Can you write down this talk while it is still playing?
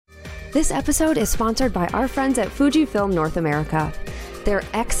This episode is sponsored by our friends at Fujifilm North America. Their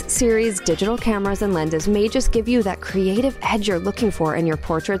X-Series digital cameras and lenses may just give you that creative edge you're looking for in your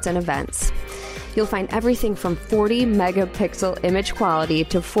portraits and events. You'll find everything from 40 megapixel image quality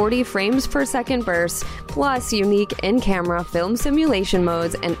to 40 frames per second bursts, plus unique in-camera film simulation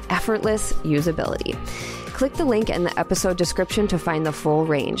modes and effortless usability. Click the link in the episode description to find the full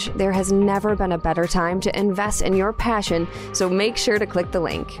range. There has never been a better time to invest in your passion, so make sure to click the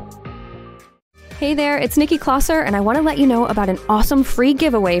link. Hey there, it's Nikki Klosser, and I want to let you know about an awesome free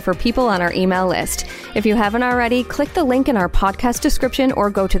giveaway for people on our email list. If you haven't already, click the link in our podcast description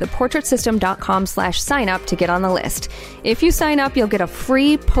or go to theportraitsystem.com/sign-up to get on the list. If you sign up, you'll get a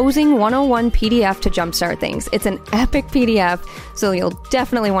free Posing 101 PDF to jumpstart things. It's an epic PDF, so you'll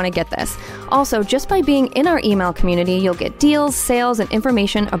definitely want to get this. Also, just by being in our email community, you'll get deals, sales, and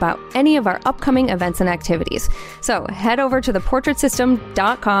information about any of our upcoming events and activities. So head over to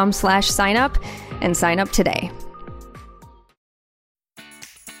theportraitsystem.com/sign-up and sign up today.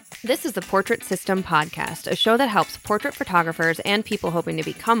 This is the Portrait System Podcast, a show that helps portrait photographers and people hoping to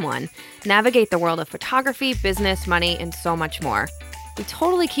become one navigate the world of photography, business, money, and so much more. We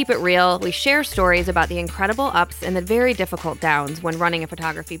totally keep it real. We share stories about the incredible ups and the very difficult downs when running a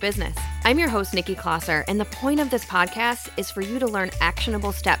photography business. I'm your host, Nikki Klosser, and the point of this podcast is for you to learn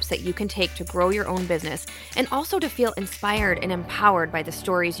actionable steps that you can take to grow your own business and also to feel inspired and empowered by the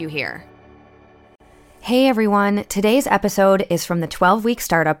stories you hear. Hey everyone, today's episode is from the 12-week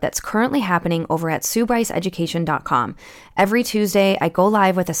startup that's currently happening over at SueBryceEducation.com. Every Tuesday, I go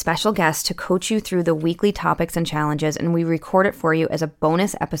live with a special guest to coach you through the weekly topics and challenges, and we record it for you as a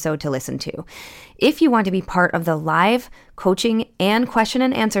bonus episode to listen to. If you want to be part of the live coaching and question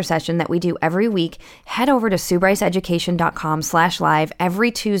and answer session that we do every week, head over to SueBryceEducation.com/live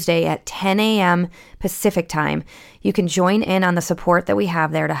every Tuesday at 10 a.m. Pacific time. You can join in on the support that we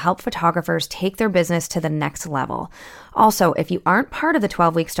have there to help photographers take their business to the next level. Also, if you aren't part of the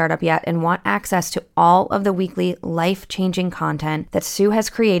 12-week startup yet and want access to all of the weekly life-changing content that Sue has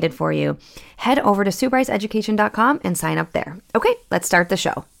created for you, head over to SueBryceEducation.com and sign up there. Okay, let's start the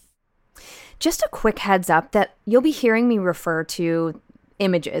show. Just a quick heads up that you'll be hearing me refer to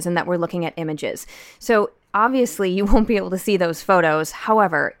images and that we're looking at images. So obviously you won't be able to see those photos.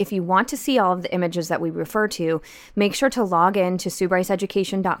 However, if you want to see all of the images that we refer to, make sure to log in to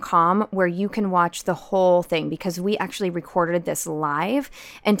SueBryceEducation.com where you can watch the whole thing, because we actually recorded this live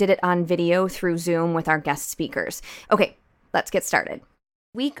and did it on video through Zoom with our guest speakers. Okay, let's get started.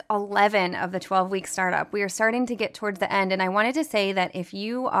 Week 11 of the 12-week startup. We are starting to get towards the end, and I wanted to say that if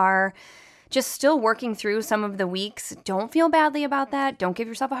you are just still working through some of the weeks, don't feel badly about that. Don't give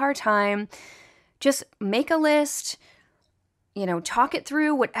yourself a hard time. Just make a list, talk it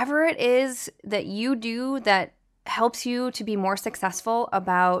through, whatever it is that you do that helps you to be more successful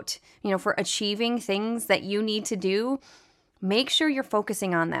about, for achieving things that you need to do. Make sure you're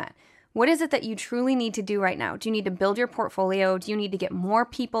focusing on that. What is it that you truly need to do right now? Do you need to build your portfolio? Do you need to get more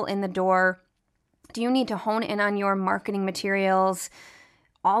people in the door? Do you need to hone in on your marketing materials?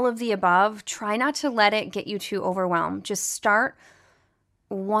 All of the above. Try not to let it get you too overwhelmed. Just start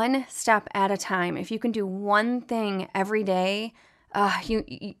one step at a time. If you can do one thing every day,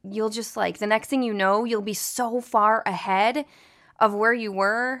 you'll just the next thing you know, you'll be so far ahead of where you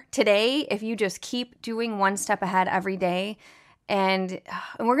were today if you just keep doing one step ahead every day. And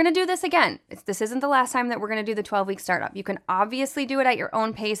we're going to do this again. This isn't the last time that we're going to do the 12-week startup. You can obviously do it at your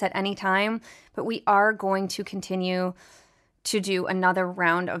own pace at any time, but we are going to continue to do another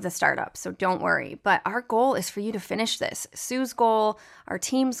round of the startup. So don't worry. But our goal is for you to finish this. Sue's goal, our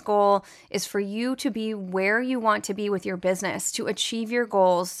team's goal, is for you to be where you want to be with your business, to achieve your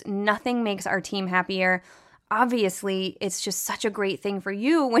goals. Nothing makes our team happier. Obviously, it's just such a great thing for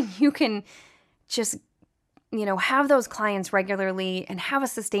you when you can just, have those clients regularly and have a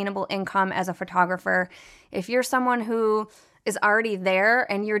sustainable income as a photographer. If you're someone who is already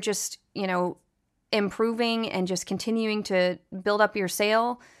there and you're just, improving and just continuing to build up your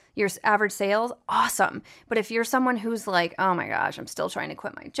average sales, awesome. But if you're someone who's like, oh my gosh, I'm still trying to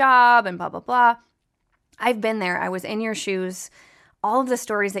quit my job and blah, blah, blah. I've been there. I was in your shoes. All of the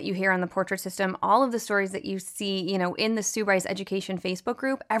stories that you hear on the Portrait System, all of the stories that you see, in the Sue Bryce Education Facebook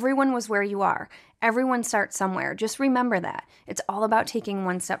group, everyone was where you are. Everyone starts somewhere. Just remember that. It's all about taking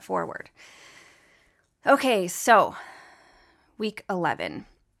one step forward. Okay, so week 11.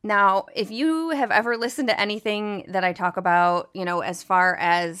 Now, if you have ever listened to anything that I talk about, as far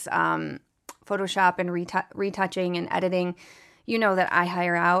as Photoshop and retouching and editing, you know that I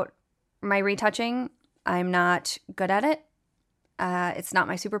hire out my retouching. I'm not good at it. It's not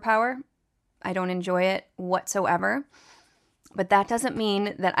my superpower. I don't enjoy it whatsoever. But that doesn't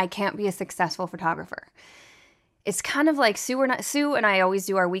mean that I can't be a successful photographer. It's kind of like Sue and I always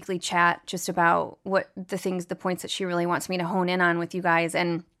do our weekly chat just about the points that she really wants me to hone in on with you guys.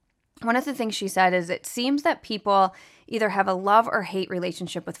 And one of the things she said is it seems that people either have a love or hate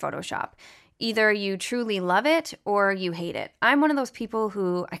relationship with Photoshop. Either you truly love it or you hate it. I'm one of those people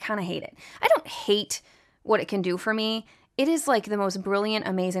who I kind of hate it. I don't hate what it can do for me. It is like the most brilliant,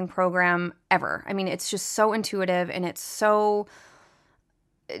 amazing program ever. I mean, it's just so intuitive and it's so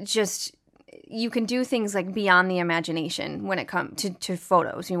just, you can do things like beyond the imagination when it comes to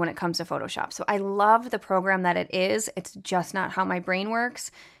photos, when it comes to Photoshop. So I love the program that it is. It's just not how my brain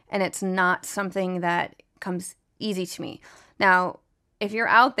works, and it's not something that comes easy to me. Now, if you're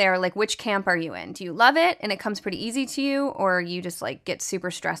out there, like, which camp are you in? Do you love it and it comes pretty easy to you, or you just like get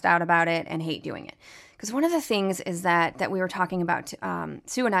super stressed out about it and hate doing it? Because one of the things is that we were talking about,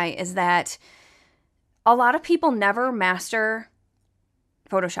 Sue and I, is that a lot of people never master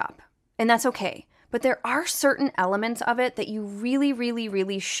Photoshop, and that's okay. But there are certain elements of it that you really, really,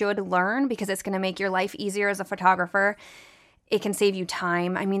 really should learn because it's going to make your life easier as a photographer. It can save you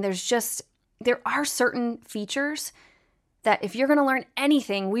time. I mean, there are certain features that if you're going to learn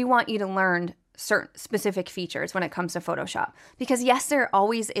anything, we want you to learn certain specific features when it comes to Photoshop. Because yes, there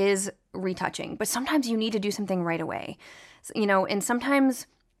always is retouching, but sometimes you need to do something right away. And sometimes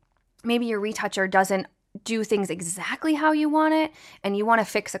maybe your retoucher doesn't do things exactly how you want it, and you want to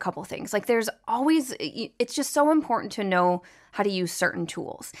fix a couple things. Like it's just so important to know how to use certain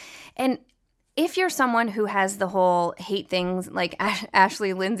tools. And if you're someone who has the whole hate things, like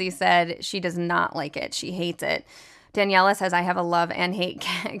Ashley Lindsay said, she does not like it. She hates it. Daniela says, I have a love and hate.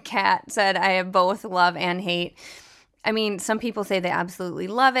 Kat said, I have both love and hate. I mean, some people say they absolutely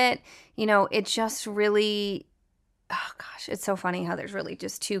love it. It just really, oh gosh, it's so funny how there's really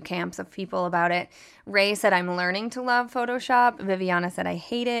just two camps of people about it. Ray said, I'm learning to love Photoshop. Viviana said, I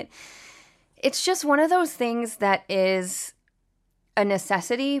hate it. It's just one of those things that is a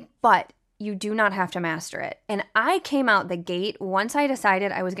necessity, but you do not have to master it. And I came out the gate once I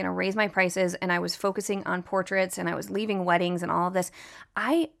decided I was going to raise my prices and I was focusing on portraits and I was leaving weddings and all of this.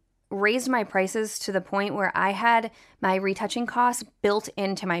 I raised my prices to the point where I had my retouching costs built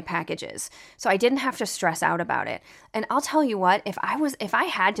into my packages. So I didn't have to stress out about it. And I'll tell you what, if I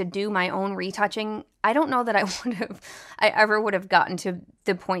had to do my own retouching, I don't know that I ever would have gotten to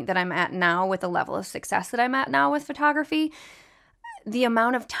the point that I'm at now with the level of success that I'm at now with photography. The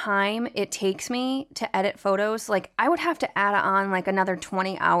amount of time it takes me to edit photos, like I would have to add on like another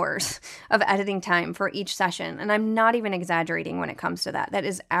 20 hours of editing time for each session. And I'm not even exaggerating when it comes to that. That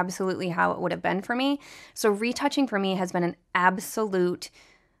is absolutely how it would have been for me. So retouching for me has been an absolute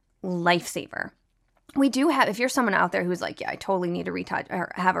lifesaver. We do have, if you're someone out there who's like, yeah, I totally need to retouch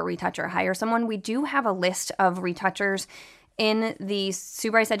or have a retoucher, hire someone. We do have a list of retouchers in the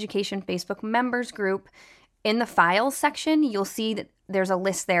Sue Bryce Education Facebook members group. In the files section, you'll see that there's a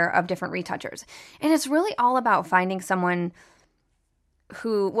list there of different retouchers. And it's really all about finding someone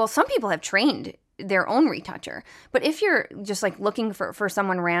who, well, some people have trained their own retoucher. But if you're just like looking for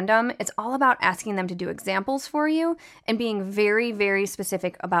someone random, it's all about asking them to do examples for you and being very, very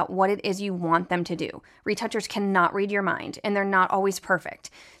specific about what it is you want them to do. Retouchers cannot read your mind and they're not always perfect.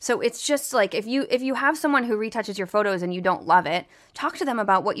 So it's just like if you have someone who retouches your photos and you don't love it, talk to them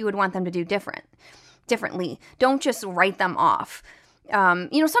about what you would want them to do differently. Don't just write them off.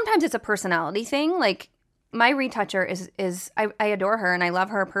 Sometimes it's a personality thing. Like my retoucher is I adore her and I love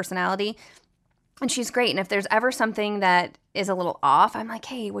her personality and she's great. And if there's ever something that is a little off, I'm like,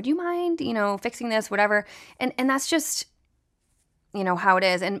 hey, would you mind, fixing this, whatever. And that's just, how it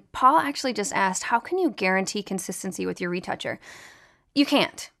is. And Paul actually just asked, how can you guarantee consistency with your retoucher? You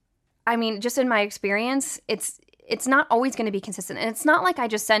can't. I mean, just in my experience, it's not always going to be consistent. And it's not like I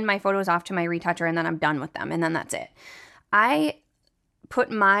just send my photos off to my retoucher and then I'm done with them and then that's it. I have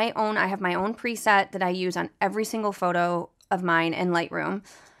my own preset that I use on every single photo of mine in Lightroom.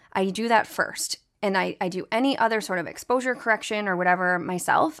 I do that first. And I do any other sort of exposure correction or whatever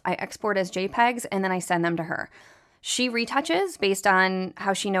myself. I export as JPEGs and then I send them to her. She retouches based on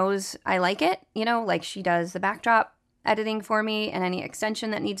how she knows I like it. Like she does the backdrop editing for me and any extension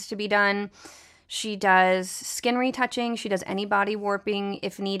that needs to be done. She does skin retouching. She does any body warping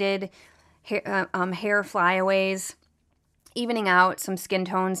if needed, hair flyaways, evening out some skin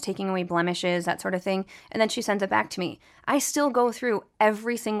tones, taking away blemishes, that sort of thing. And then she sends it back to me. I still go through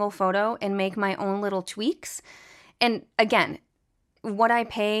every single photo and make my own little tweaks. And again, what I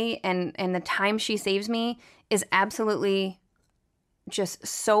pay and the time she saves me is absolutely just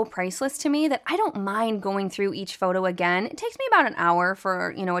so priceless to me that I don't mind going through each photo again. It takes me about an hour for,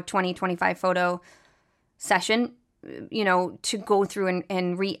 a 20, 25 photo session. to go through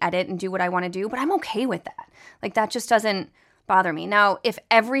and re-edit and do what I want to do, but I'm okay with that. Like, that just doesn't bother me. Now, if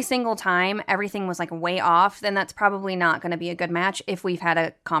every single time everything was like way off, then that's probably not going to be a good match if we've had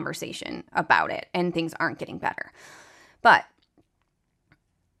a conversation about it and things aren't getting better. But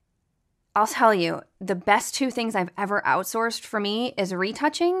I'll tell you, the best two things I've ever outsourced for me is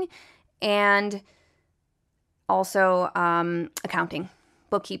retouching and also accounting,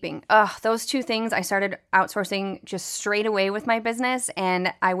 bookkeeping. Those two things I started outsourcing just straight away with my business,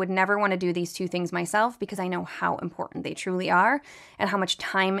 and I would never want to do these two things myself because I know how important they truly are and how much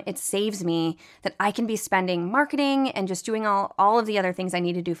time it saves me that I can be spending marketing and just doing all of the other things I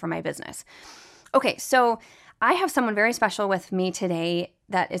need to do for my business. Okay, so I have someone very special with me today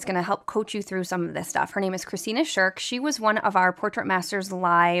that is going to help coach you through some of this stuff. Her name is Christina Shirk. She was one of our Portrait Masters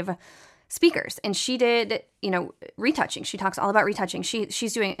Live speakers, and she did, retouching. She talks all about retouching.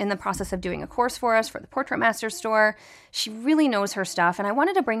 She's in the process of doing a course for us for the Portrait Masters store. She really knows her stuff, and I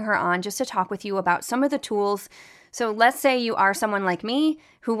wanted to bring her on just to talk with you about some of the tools. So let's say you are someone like me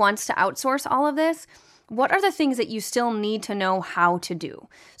who wants to outsource all of this. What are the things that you still need to know how to do?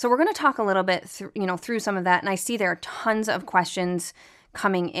 So we're going to talk a little bit through some of that, and I see there are tons of questions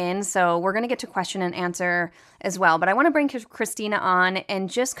coming in, so we're going to get to question and answer as well. But I want to bring Christina on and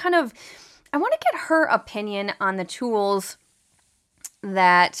just I want to get her opinion on the tools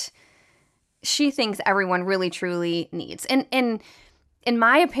that she thinks everyone really truly needs. And in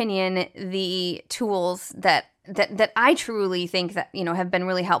my opinion, the tools that I truly think that have been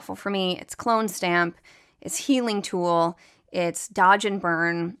really helpful for me, it's Clone Stamp, it's Healing Tool, it's Dodge and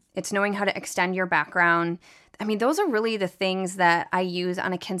Burn, it's knowing how to extend your background. I mean, those are really the things that I use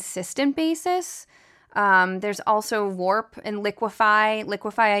on a consistent basis. There's also Warp and Liquify.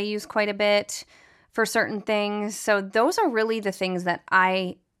 Liquify I use quite a bit for certain things. So those are really the things that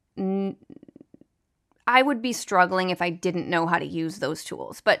I would be struggling if I didn't know how to use those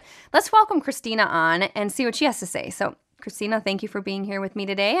tools. But let's welcome Christina on and see what she has to say. So Christina, thank you for being here with me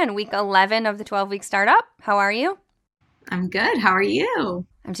today on week 11 of the 12-week startup. How are you? I'm good. How are you?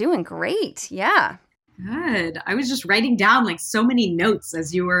 I'm doing great. Yeah. Good. I was just writing down like so many notes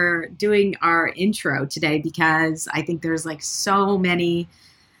as you were doing our intro today, because I think there's like so many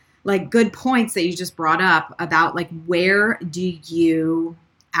like good points that you just brought up about like, where do you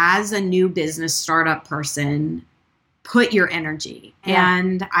as a new business startup person put your energy? Yeah.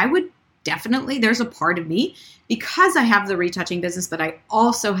 And I would definitely, there's a part of me, because I have the retouching business, but I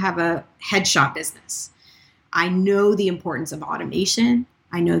also have a headshot business. I know the importance of automation.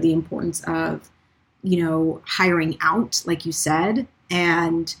 I know the importance of hiring out, like you said.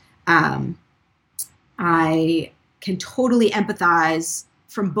 And I can totally empathize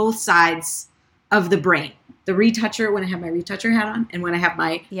from both sides of the brain. The retoucher, when I have my retoucher hat on, and when I have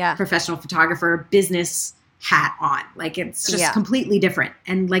my professional photographer business hat on. Like, it's just completely different.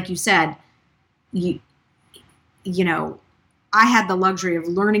 And like you said, I had the luxury of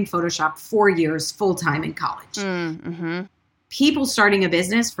learning Photoshop 4 years full-time in college. Mm-hmm. People starting a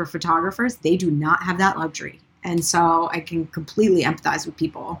business for photographers, they do not have that luxury. And so I can completely empathize with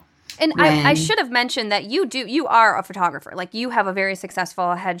people. And I should have mentioned that you are a photographer. Like, you have a very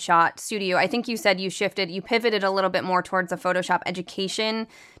successful headshot studio. I think you said you pivoted a little bit more towards the Photoshop education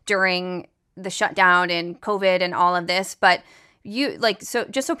during the shutdown and COVID and all of this. But so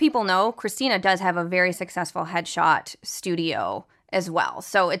just so people know, Christina does have a very successful headshot studio as well.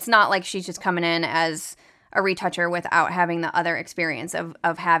 So it's not like she's just coming in as a retoucher without having the other experience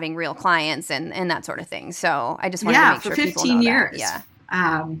of having real clients and that sort of thing. So I just wanted to make sure people know years. That.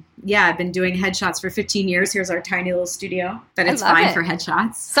 Yeah. I've been doing headshots for 15 years. Here's our tiny little studio, but it's fine for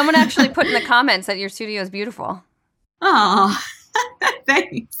headshots. Someone actually put in the comments that your studio is beautiful. Oh,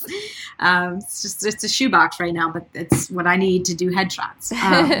 thanks. It's a shoebox right now, but it's what I need to do headshots.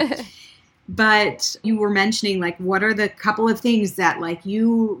 But you were mentioning, like, what are the couple of things that, like,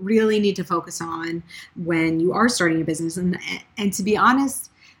 you really need to focus on when you are starting a business? And to be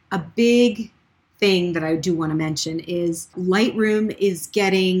honest, a big thing that I do want to mention is Lightroom is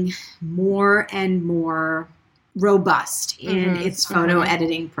getting more and more robust in its photo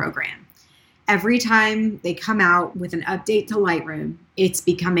editing program. Every time they come out with an update to Lightroom, it's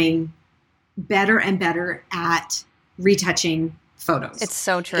becoming better and better at retouching photos. It's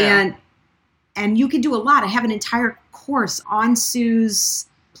so true. And you can do a lot. I have an entire course on Sue's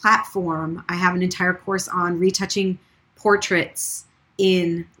platform. I have an entire course on retouching portraits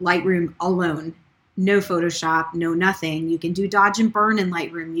in Lightroom alone. No Photoshop, no nothing. You can do Dodge and Burn in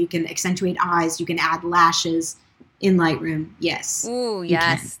Lightroom. You can accentuate eyes. You can add lashes in Lightroom. Yes. Ooh,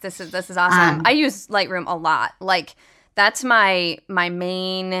 yes. This is awesome. I use Lightroom a lot. Like, that's my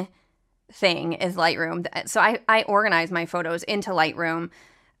main thing is Lightroom. So I organize my photos into Lightroom.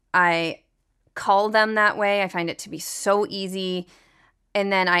 I cull them that way. I find it to be so easy. And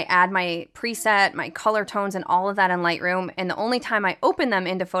then I add my preset, my color tones, and all of that in Lightroom. And the only time I open them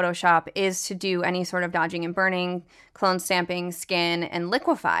into Photoshop is to do any sort of dodging and burning, clone stamping, skin, and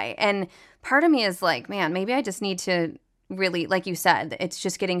liquify. And part of me is like, man, maybe I just need to really, like you said, it's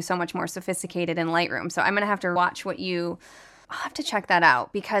just getting so much more sophisticated in Lightroom. So I'm going to have to watch I'll have to check that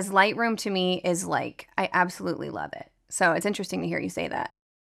out, because Lightroom to me is like, I absolutely love it. So it's interesting to hear you say that.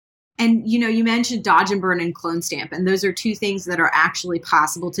 And, you mentioned dodge and burn and clone stamp, and those are two things that are actually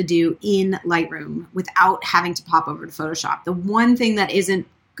possible to do in Lightroom without having to pop over to Photoshop. The one thing that isn't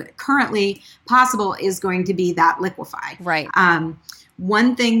currently possible is going to be that liquify. Right.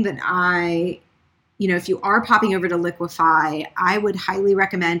 One thing that if you are popping over to liquify, I would highly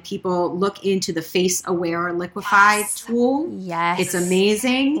recommend people look into the Face Aware Liquify tool. Yes. It's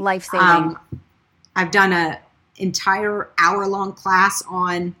amazing. Life-saving. I've done an entire hour-long class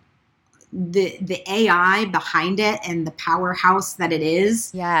on the AI behind it and the powerhouse that it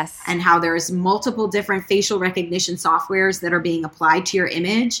is. Yes. And how there's multiple different facial recognition softwares that are being applied to your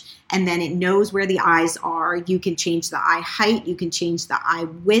image. And then it knows where the eyes are. You can change the eye height. You can change the eye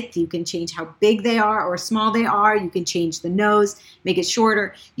width. You can change how big they are or small they are. You can change the nose, make it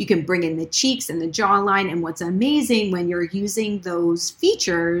shorter. You can bring in the cheeks and the jawline. And what's amazing when you're using those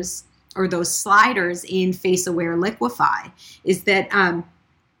features or those sliders in Face Aware Liquify is that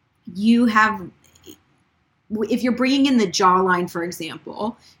you have, if you're bringing in the jawline, for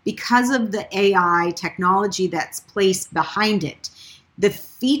example, because of the AI technology that's placed behind it, the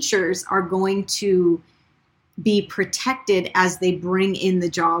features are going to be protected as they bring in the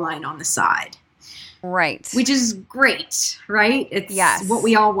jawline on the side. Right. Which is great, right? It's what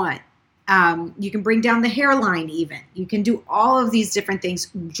we all want. You can bring down the hairline even. You can do all of these different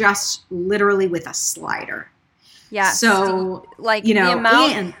things just literally with a slider. Yeah. So, like, the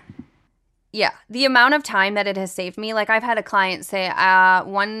amount... Yeah, the amount of time that it has saved me, like I've had a client say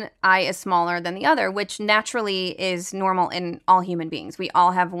one eye is smaller than the other, which naturally is normal in all human beings. We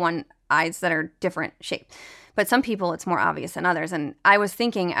all have eyes that are different shape. But some people, it's more obvious than others. And I was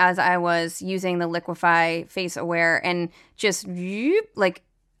thinking as I was using the Liquify Face Aware and just like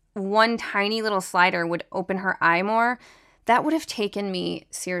one tiny little slider would open her eye more, that would have taken me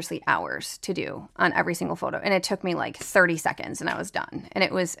seriously hours to do on every single photo. And it took me like 30 seconds and I was done. And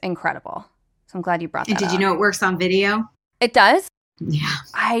it was incredible. So I'm glad you brought that up. And did you know it works on video? It does? Yeah.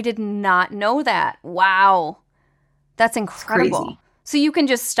 I did not know that. Wow. That's incredible. So you can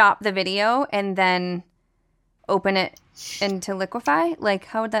just stop the video and then open it into Liquify? Like,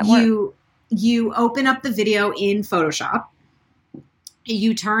 how would that work? You open up the video in Photoshop.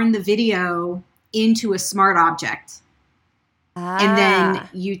 You turn the video into a smart object. And then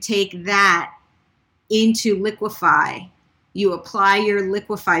you take that into Liquify. You apply your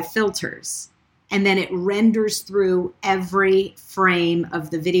Liquify filters. And then it renders through every frame of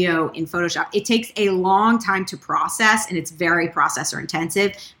the video in Photoshop. It takes a long time to process, and it's very processor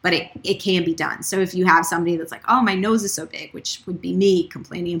intensive, but it can be done. So if you have somebody that's like, oh, my nose is so big, which would be me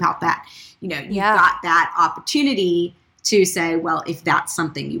complaining about that, you've got that opportunity to say, well, if that's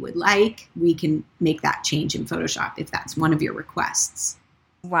something you would like, we can make that change in Photoshop if that's one of your requests.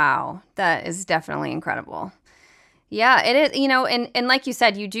 Wow, that is definitely incredible. Yeah, it is, and like you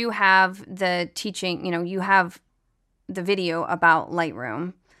said, you do have the teaching, you have the video about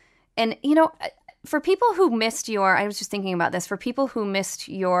Lightroom. And, for people who missed I was just thinking about this, for people who missed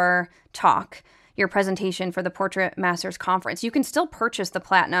your talk, your presentation for the Portrait Masters Conference, you can still purchase the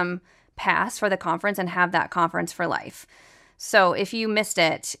Platinum Pass for the conference and have that conference for life. So if you missed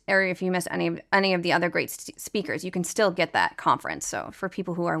it, or if you missed any of the other great speakers, you can still get that conference. So for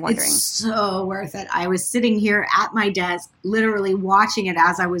people who are wondering. It's so worth it. I was sitting here at my desk, literally watching it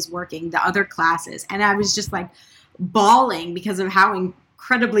as I was working the other classes. And I was just like bawling because of how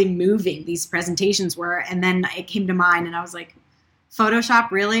incredibly moving these presentations were. And then it came to mind and I was like,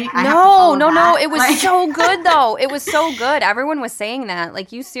 Photoshop, really? No. It was so good, though. It was so good. Everyone was saying that.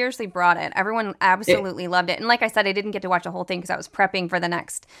 Like, you seriously brought it. Everyone absolutely loved it. And like I said, I didn't get to watch the whole thing because I was prepping for the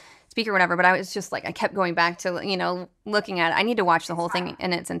next speaker or whatever. But I was just like, I kept going back to, looking at it. I need to watch the whole thing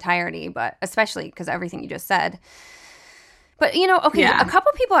in its entirety, but especially because everything you just said. But, a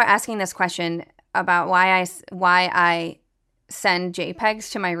couple people are asking this question about why I send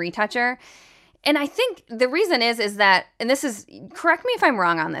JPEGs to my retoucher. And I think the reason is that, and this is, correct me if I'm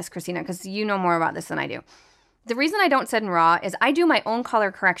wrong on this, Christina, because you know more about this than I do. The reason I don't send RAW is I do my own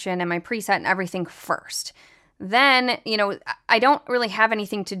color correction and my preset and everything first. Then, I don't really have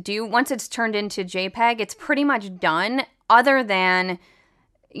anything to do. Once it's turned into JPEG, it's pretty much done, other than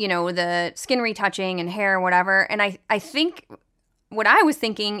the skin retouching and hair, whatever. And I think what I was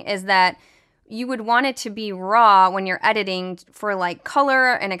thinking is that you would want it to be raw when you're editing for like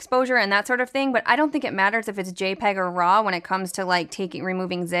color and exposure and that sort of thing. But I don't think it matters if it's JPEG or raw when it comes to like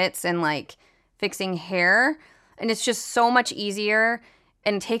removing zits and like fixing hair. And it's just so much easier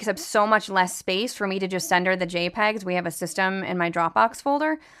and takes up so much less space for me to just send her the JPEGs. We have a system in my Dropbox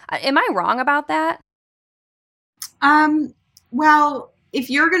folder. Am I wrong about that? Well, if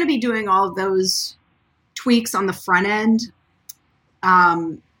you're going to be doing all of those tweaks on the front end,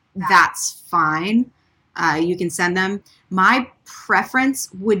 that's fine. You can send them. My preference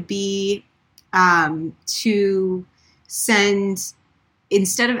would be to send,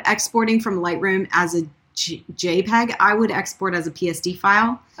 instead of exporting from Lightroom as a JPEG, I would export as a PSD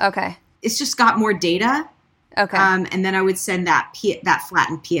file. Okay. It's just got more data. Okay. And then I would send that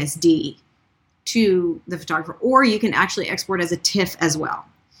flattened PSD to the photographer, or you can actually export as a TIFF as well.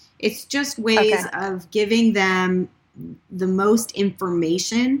 It's just ways of giving them the most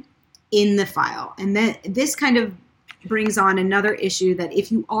information in the file. And then this kind of brings on another issue that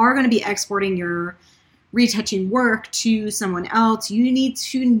if you are going to be exporting your retouching work to someone else, you need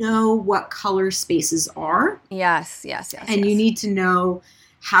to know what color spaces are. Yes. And you need to know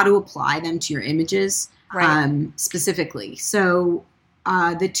how to apply them to your images, specifically. So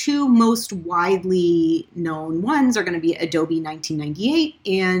the two most widely known ones are going to be Adobe 1998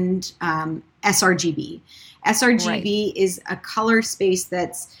 and sRGB. sRGB is a color space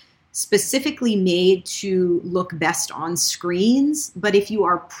that's specifically made to look best on screens. But if you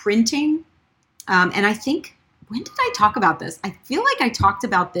are printing, and I think, when did I talk about this? I feel like I talked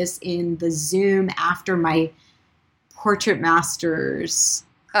about this in the Zoom after my Portrait Masters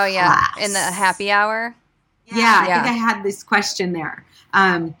class. In the happy hour? Yeah, I think I had this question there.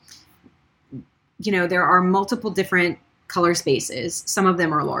 There are multiple different color spaces. Some of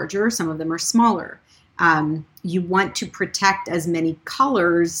them are larger, some of them are smaller. You want to protect as many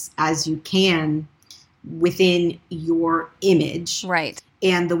colors as you can within your image. Right.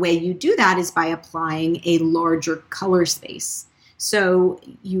 And the way you do that is by applying a larger color space. So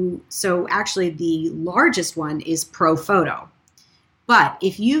actually the largest one is ProPhoto. But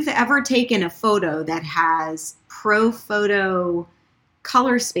if you've ever taken a photo that has ProPhoto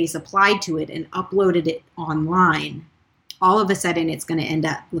color space applied to it and uploaded it online, all of a sudden it's going to end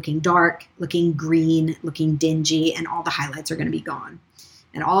up looking dark, looking green, looking dingy, and all the highlights are going to be gone.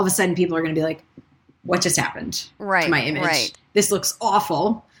 And all of a sudden people are going to be like, what just happened to my image? Right. This looks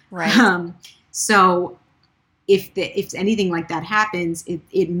awful. Right. So if anything like that happens,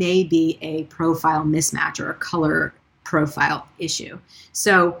 it may be a profile mismatch or a color profile issue.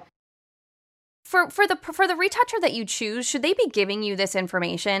 So for the retoucher that you choose, should they be giving you this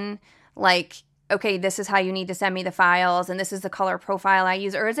information? Like, okay, this is how you need to send me the files, and this is the color profile I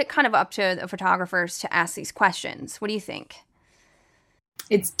use, or is it kind of up to the photographers to ask these questions? What do you think?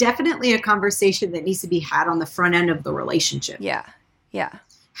 It's definitely a conversation that needs to be had on the front end of the relationship. Yeah.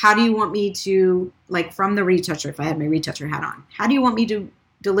 How do you want me to, like, from the retoucher, if I had my retoucher hat on, how do you want me to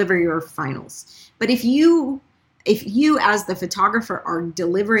deliver your finals? But if you as the photographer are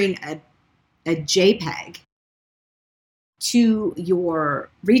delivering a JPEG to your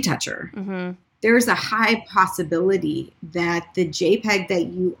retoucher, mm-hmm. there's a high possibility that the JPEG that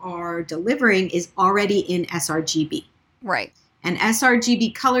you are delivering is already in sRGB. Right. And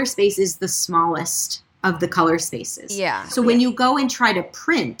sRGB color space is the smallest of the color spaces. Yeah. So when you go and try to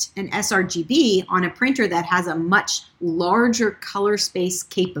print an sRGB on a printer that has a much larger color space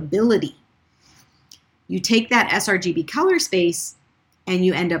capability, you take that sRGB color space and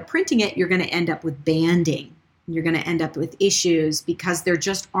you end up printing it, you're going to end up with banding. You're going to end up with issues because there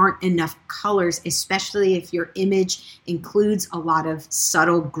just aren't enough colors, especially if your image includes a lot of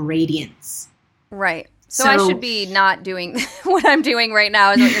subtle gradients. Right. So I should be not doing what I'm doing right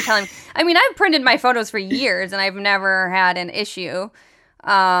now is what you're telling me. I mean, I've printed my photos for years and I've never had an issue.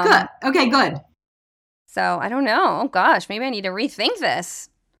 Good. Okay, good. So I don't know. Oh, gosh, maybe I need to rethink this.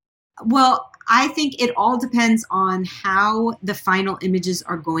 Well, I think it all depends on how the final images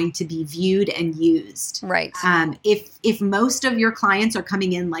are going to be viewed and used. Right. If most of your clients are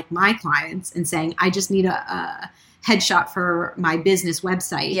coming in like my clients and saying, I just need a headshot for my business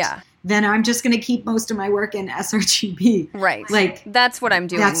website. Yeah. Then I'm just going to keep most of my work in sRGB. Right. Like, that's what I'm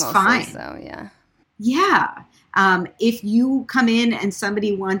doing that's mostly. Fine. So, yeah. Yeah. If you come in and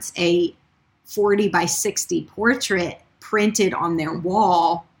somebody wants a 40 by 60 portrait printed on their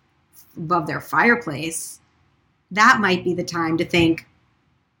wall above their fireplace, that might be the time to think,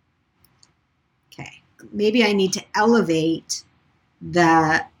 okay, maybe I need to elevate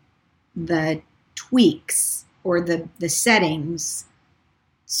the tweaks or the settings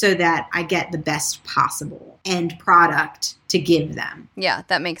so that I get the best possible end product to give them. Yeah,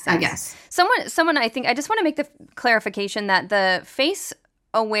 that makes sense. I guess. Someone, I think, I just want to make the clarification that the Face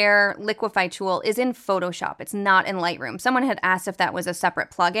Aware Liquify tool is in Photoshop. It's not in Lightroom. Someone had asked if that was a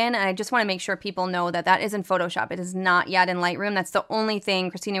separate plugin, and I just want to make sure people know that that is in Photoshop. It is not yet in Lightroom. That's the only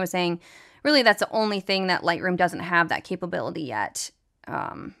thing, Christina was saying, really that's the only thing that Lightroom doesn't have that capability yet.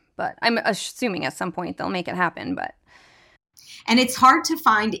 But I'm assuming at some point they'll make it happen. And it's hard to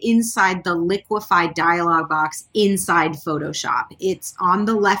find inside the Liquify dialog box inside Photoshop. It's on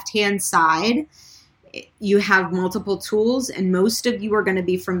the left-hand side. You have multiple tools, and most of you are going to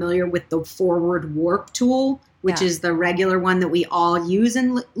be familiar with the forward warp tool, which is the regular one that we all use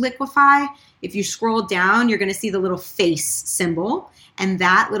in Liquify. If you scroll down, you're going to see the little face symbol, and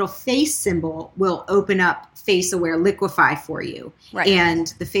that little face symbol will open up Face Aware Liquify for you. Right.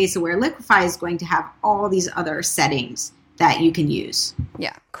 And the Face Aware Liquify is going to have all these other settings that you can use.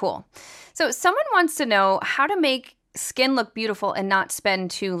 Yeah, cool. So someone wants to know how to make skin look beautiful and not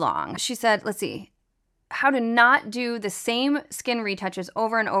spend too long. She said, let's see, how to not do the same skin retouches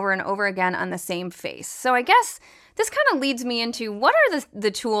over and over and over again on the same face. So I guess this kind of leads me into what are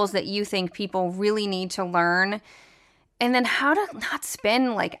the tools that you think people really need to learn, and then how to not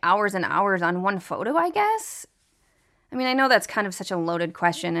spend like hours and hours on one photo, I guess. I mean, I know that's kind of such a loaded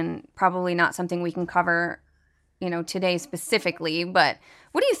question and probably not something we can cover, today specifically, but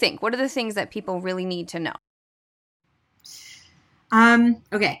what do you think? What are the things that people really need to know?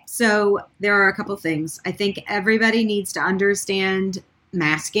 Okay, so there are a couple things. I think everybody needs to understand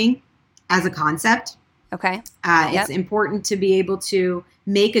masking as a concept. Okay. It's important to be able to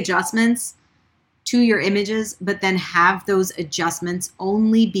make adjustments to your images, but then have those adjustments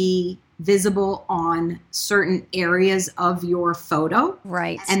only be visible on certain areas of your photo.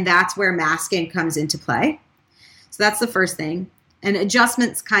 Right. And that's where masking comes into play. So that's the first thing. And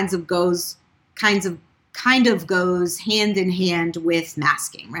adjustments kind of goes hand in hand with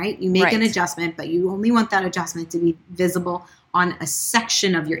masking, right? You make an adjustment, but you only want that adjustment to be visible on a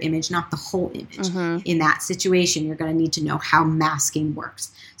section of your image, not the whole image. Mm-hmm. In that situation, you're going to need to know how masking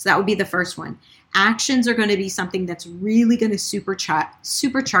works. So that would be the first one. Actions are going to be something that's really going to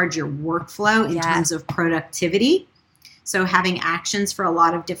supercharge your workflow in terms of productivity. So having actions for a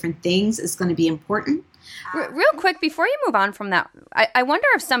lot of different things is going to be important. Real quick, before you move on from that, I wonder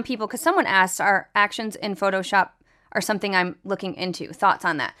if some people, because someone asked, are actions in Photoshop are something I'm looking into. Thoughts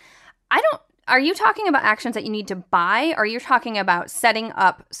on that? Are you talking about actions that you need to buy, or are you talking about setting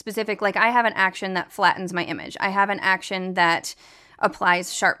up specific, like I have an action that flattens my image. I have an action that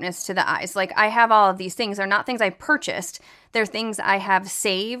applies sharpness to the eyes. Like I have all of these things. They're not things I purchased. They're things I have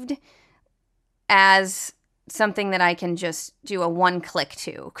saved as something that I can just do a one click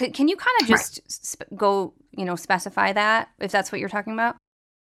to. Can you kind of just specify that if that's what you're talking about?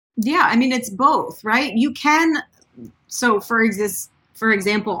 Yeah, I mean, it's both, right? You can. So for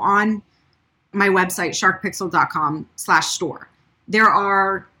example, on my website, sharkpixel.com/store, there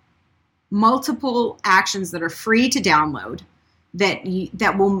are multiple actions that are free to download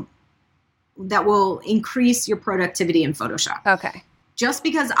that will increase your productivity in Photoshop. Okay. Just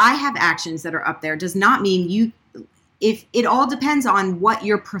because I have actions that are up there does not mean if it all depends on what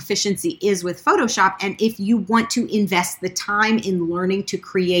your proficiency is with Photoshop and if you want to invest the time in learning to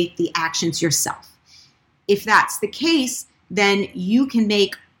create the actions yourself. If that's the case, then you can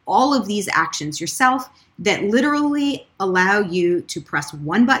make all of these actions yourself that literally allow you to press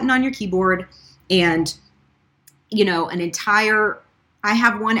one button on your keyboard and, I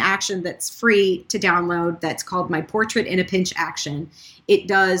have one action that's free to download that's called my Portrait in a Pinch action. It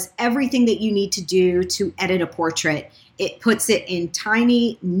does everything that you need to do to edit a portrait. It puts it in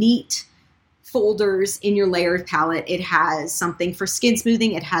tiny, neat folders in your layered palette. It has something for skin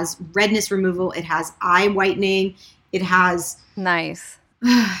smoothing. It has redness removal. It has eye whitening. It has... Nice.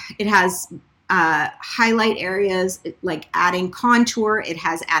 It has highlight areas like adding contour. It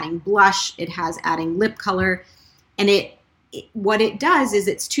has adding blush. It has adding lip color. And what it does is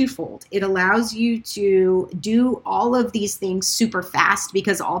it's twofold. It allows you to do all of these things super fast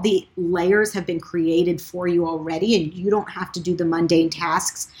because all the layers have been created for you already, and you don't have to do the mundane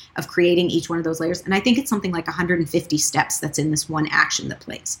tasks of creating each one of those layers. And I think it's something like 150 steps that's in this one action that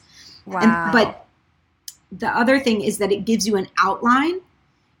plays. Wow. But the other thing is that it gives you an outline.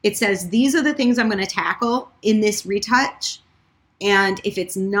 It says, these are the things I'm going to tackle in this retouch. And if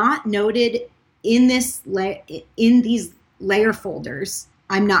it's not noted in these layer folders,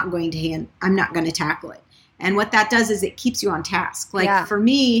 I'm not going to tackle it. And what that does is it keeps you on task. Like for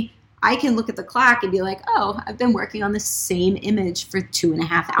me, I can look at the clock and be like, oh, I've been working on the same image for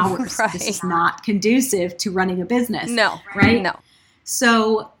 2.5 hours. Right. This is not conducive to running a business. No. Right? No.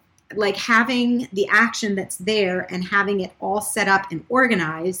 So like having the action that's there and having it all set up and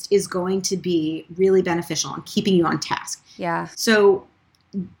organized is going to be really beneficial in keeping you on task. Yeah. So,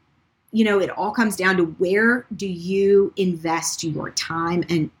 it all comes down to where do you invest your time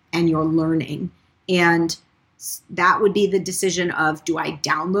and your learning? And that would be the decision of, do I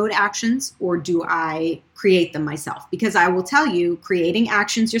download actions or do I create them myself? Because I will tell you, creating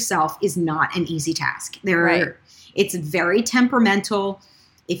actions yourself is not an easy task. It's very temperamental.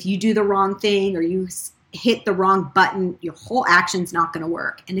 If you do the wrong thing or you hit the wrong button, your whole action's not going to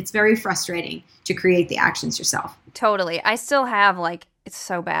work. And it's very frustrating to create the actions yourself. Totally. I still have it's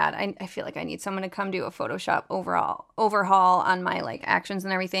so bad. I feel like I need someone to come do a Photoshop overhaul on my actions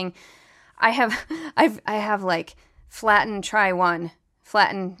and everything. I have flatten, try 1,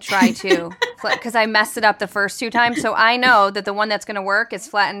 flatten, try 2, because I messed it up the first 2 times. So I know that the one that's going to work is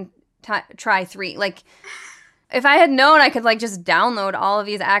flatten, try 3. If I had known I could just download all of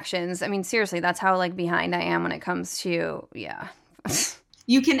these actions, I mean, seriously, that's how behind I am when it comes to, yeah.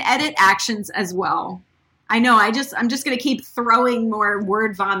 You can edit actions as well. I know. I'm just going to keep throwing more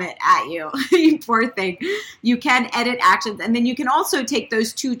word vomit at you. You poor thing. You can edit actions. And then you can also take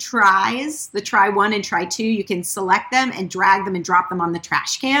those 2 tries, the try 1 and try 2. You can select them and drag them and drop them on the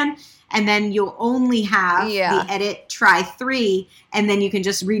trash can. And then you'll only have the edit try 3. And then you can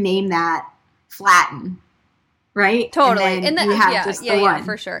just rename that flatten. Right? Totally. And then you have just the one. Yeah,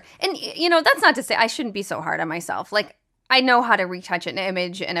 for sure. And, that's not to say I shouldn't be so hard on myself. I know how to retouch an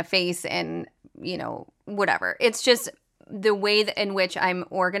image and a face and, whatever. It's just the way in which I'm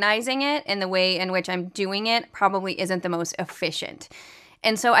organizing it and the way in which I'm doing it probably isn't the most efficient.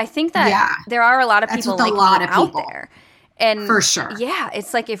 And so I think that there are a lot of people out there. And for sure. Yeah.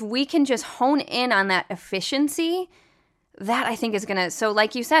 It's if we can just hone in on that efficiency, that I think is going to, so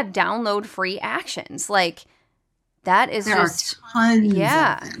like you said, download free actions. That is there just are tons of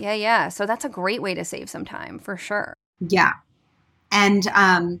them. Yeah. So that's a great way to save some time for sure. Yeah. And,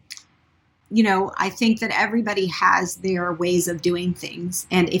 I think that everybody has their ways of doing things.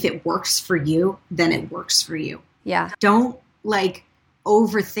 And if it works for you, then it works for you. Yeah. Don't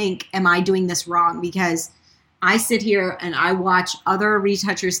overthink, am I doing this wrong? Because I sit here and I watch other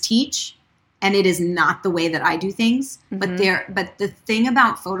retouchers teach, and it is not the way that I do things. Mm-hmm. But the thing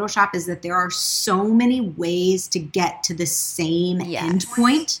about Photoshop is that there are so many ways to get to the same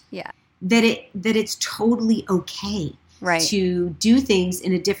endpoint. Yeah. That it's totally okay to do things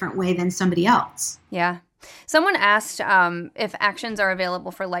in a different way than somebody else. Yeah. Someone asked if actions are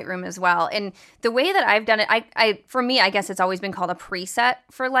available for Lightroom as well. And the way that I've done it, for me, I guess it's always been called a preset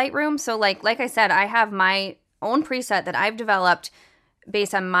for Lightroom. So like I said, I have my own preset that I've developed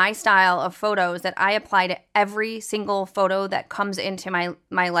based on my style of photos that I apply to every single photo that comes into my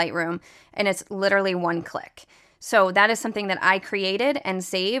Lightroom. And it's literally 1 click. So that is something that I created and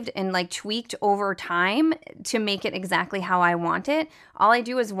saved and tweaked over time to make it exactly how I want it. All I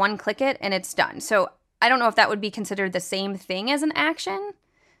do is 1 click it and it's done. So I don't know if that would be considered the same thing as an action.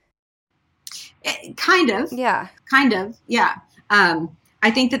 Kind of. Yeah. Kind of. Yeah.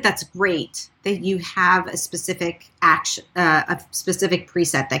 I think that's great that you have a specific action, a specific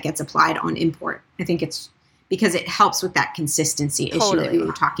preset that gets applied on import. I think it's because it helps with that consistency issue that we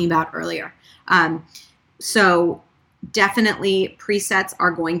were talking about earlier. So definitely presets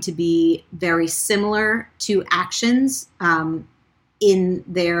are going to be very similar to actions in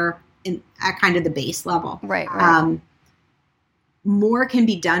at kind of the base level. Right. More can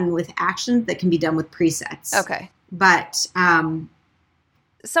be done with actions that can be done with presets. Okay. But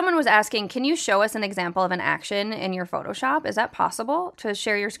someone was asking, can you show us an example of an action in your Photoshop? Is that possible to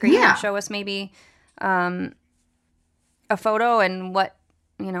share your screen and show us maybe a photo and what,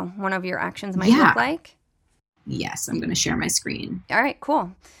 one of your actions might look like? Yes, I'm going to share my screen. All right,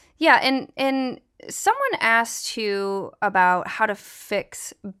 cool. Yeah, and someone asked too about how to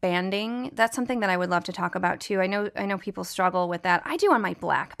fix banding. That's something that I would love to talk about too. I know people struggle with that. I do on my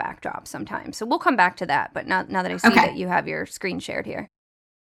black backdrop sometimes. So we'll come back to that. But now that I see that you have your screen shared here.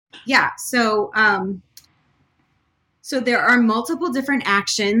 Yeah. So so there are multiple different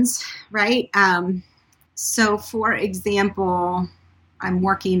actions, right? So for example, I'm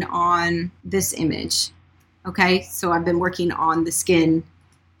working on this image. Okay. So I've been working on the skin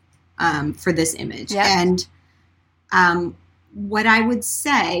for this image. Yep. And what I would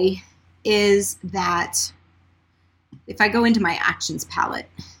say is that if I go into my actions palette,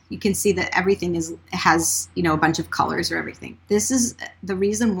 you can see that everything has a bunch of colors or everything. This is the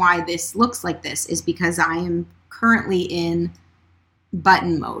reason why this looks like this is because I am currently in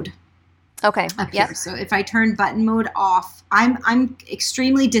button mode. Okay. Up here. So if I turn button mode off, I'm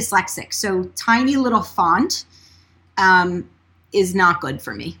extremely dyslexic. So tiny little font is not good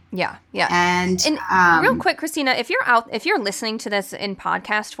for me. Yeah. Yeah. And real quick, Christina, if you're listening to this in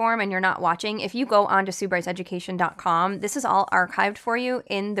podcast form and you're not watching, if you go on to SueBryceEducation.com, this is all archived for you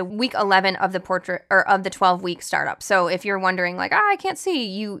in the week 11 of the portrait or of the 12-week startup. So if you're wondering like, I can't see,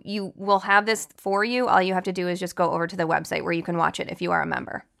 you will have this for you. All you have to do is just go over to the website where you can watch it if you are a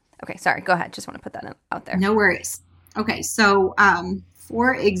member. Okay. Sorry. Go ahead. Just want to put that out there. No worries. Okay. So,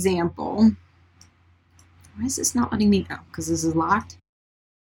 for example, why is this not letting me go? Because this is locked.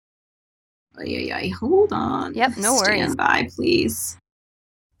 Hold on. Yep, no worries. Stand by, please.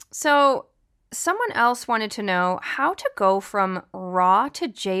 So someone else wanted to know how to go from RAW to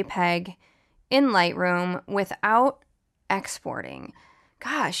JPEG in Lightroom without exporting.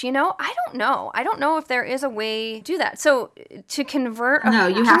 Gosh, I don't know. I don't know if there is a way to do that. So to convert, no,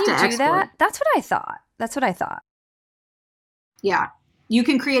 you have to export. That? That's what I thought. Yeah. You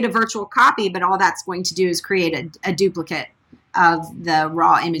can create a virtual copy, but all that's going to do is create a duplicate of the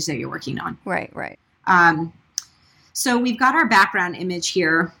raw image that you're working on. Right. So we've got our background image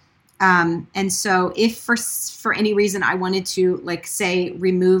here. And so if for any reason I wanted to, like, say,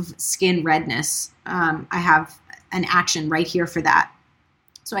 remove skin redness, I have an action right here for that.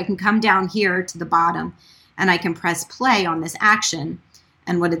 So I can come down here to the bottom and I can press play on this action.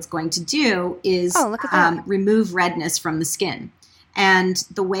 And what it's going to do is remove redness from the skin. And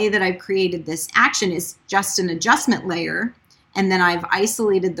the way that I've created this action is just an adjustment layer. And then I've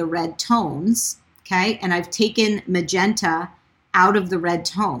isolated the red tones. Okay. And I've taken magenta out of the red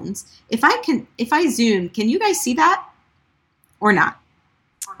tones. If I zoom, can you guys see that or not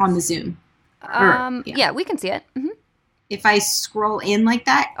on the zoom? Yeah, we can see it. Mm-hmm. If I scroll in like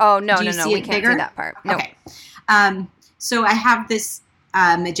that. Oh, no, we can't bigger? see that part. No. Okay. So I have this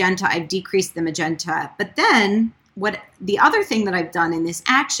magenta. I've decreased the magenta. But then what the other thing that I've done in this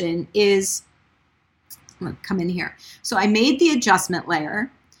action is, I'm going to come in here. So I made the adjustment layer.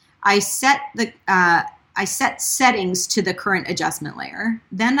 I set settings to the current adjustment layer.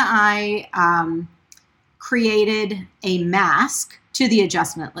 Then I created a mask to the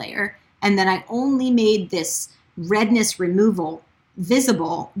adjustment layer. And then I only made this redness removal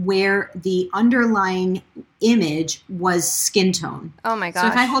visible where the underlying image was skin tone. Oh my gosh. So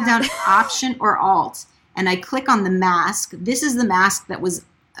if I hold down Option or Alt and I click on the mask, this is the mask that was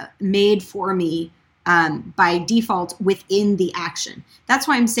made for me by default within the action. That's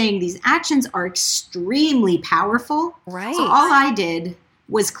why I'm saying these actions are extremely powerful. Right. So all I did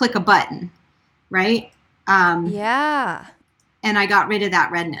was click a button, right? Yeah. And I got rid of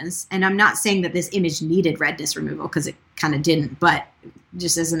that redness. And I'm not saying that this image needed redness removal because it kind of didn't, but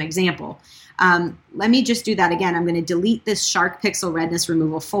just as an example. Let me just do that again. I'm going to delete this Shark Pixel redness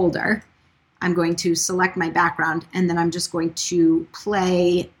removal folder. I'm going to select my background, and then I'm just going to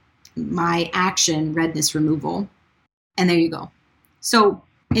play my action redness removal. And there you go. So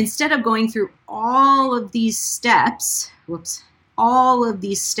instead of going through all of these steps,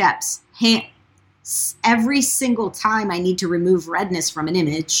 every single time I need to remove redness from an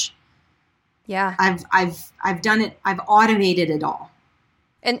image. Yeah. I've done it. I've automated it all.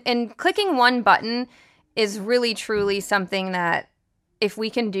 And clicking one button is really truly something that if we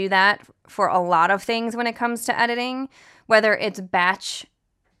can do that for a lot of things when it comes to editing, whether it's batch,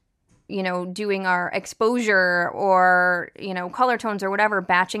 doing our exposure or, color tones or whatever,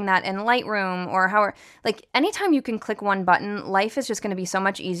 batching that in Lightroom or however, like anytime you can click one button, life is just going to be so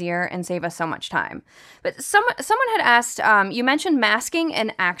much easier and save us so much time. But someone had asked, you mentioned masking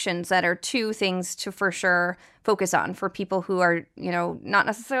and actions that are two things to for sure focus on for people who are, not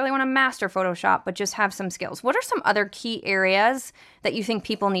necessarily want to master Photoshop, but just have some skills. What are some other key areas that you think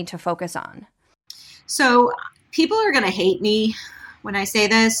people need to focus on? So people are going to hate me when I say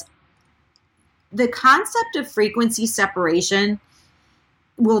this. The concept of frequency separation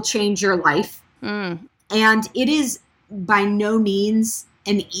will change your life. And it is by no means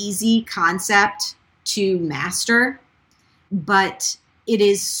an easy concept to master, but it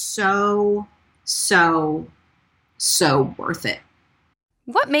is so, so, so worth it.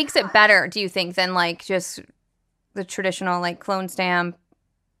 What makes it better, do you think, than like just the traditional like clone stamp,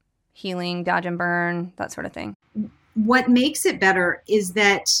 healing, dodge and burn, that sort of thing? What makes it better is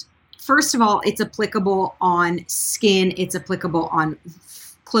that, first of all, it's applicable on skin. It's applicable on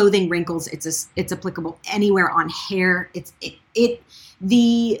clothing wrinkles. It's applicable anywhere on hair.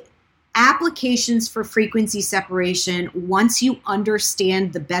 The applications for frequency separation, once you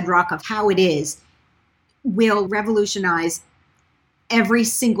understand the bedrock of how it is, will revolutionize every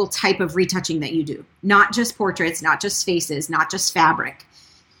single type of retouching that you do. Not just portraits, not just faces, not just fabric.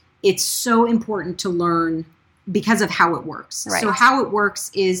 It's so important to learn because of how it works. Right. So how it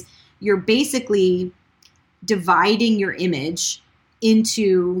works is you're basically dividing your image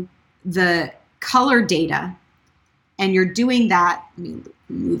into the color data, and you're doing that, let me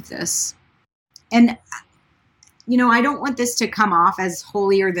move this. And, I don't want this to come off as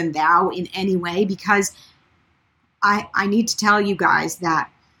holier than thou in any way, because I need to tell you guys that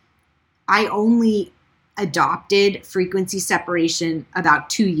I only adopted frequency separation about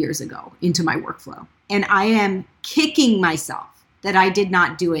 2 years ago into my workflow. And I am kicking myself that I did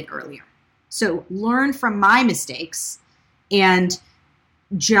not do it earlier. So learn from my mistakes and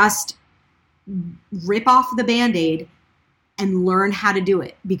just rip off the Band-Aid and learn how to do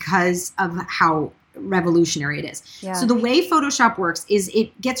it because of how revolutionary it is. Yeah. So the way Photoshop works is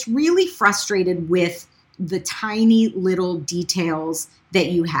it gets really frustrated with the tiny little details that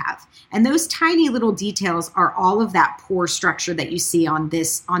you have. And those tiny little details are all of that pore structure that you see on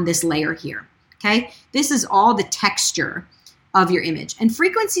this layer here. Okay? This is all the texture of your image. And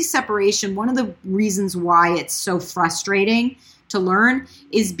frequency separation, one of the reasons why it's so frustrating to learn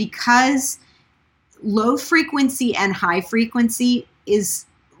is because low frequency and high frequency is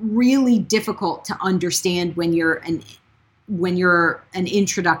really difficult to understand when you're an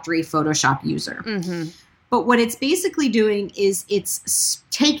introductory Photoshop user. Mm-hmm. But what it's basically doing is it's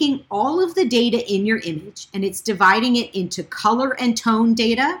taking all of the data in your image and it's dividing it into color and tone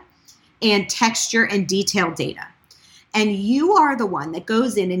data and texture and detail data. And you are the one that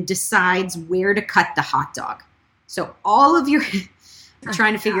goes in and decides where to cut the hot dog. So all of your, I'm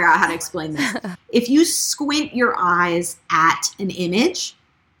trying to figure out how to explain this. If you squint your eyes at an image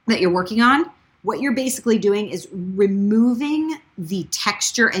that you're working on, what you're basically doing is removing the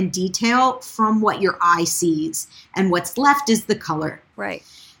texture and detail from what your eye sees. And what's left is the color. Right.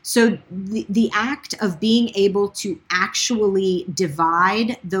 So the act of being able to actually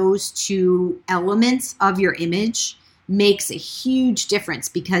divide those two elements of your image makes a huge difference,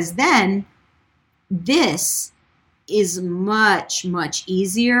 because then this is much, much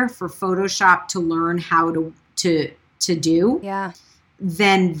easier for Photoshop to learn how to do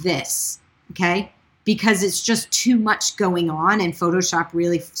than this. Okay? Because it's just too much going on, and Photoshop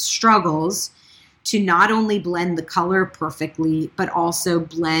really struggles to not only blend the color perfectly, but also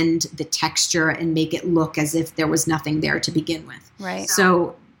blend the texture and make it look as if there was nothing there to begin with. Right.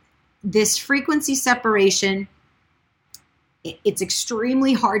 So this frequency separation, it's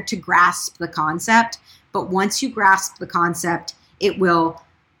extremely hard to grasp the concept, but once you grasp the concept, it will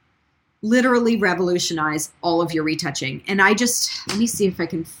literally revolutionize all of your retouching. And let me see if I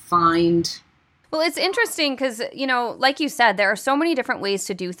can find... Well, it's interesting because, like you said, there are so many different ways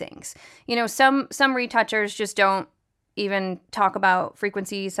to do things. Some retouchers just don't even talk about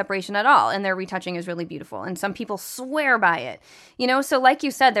frequency separation at all, and their retouching is really beautiful. And some people swear by it. So like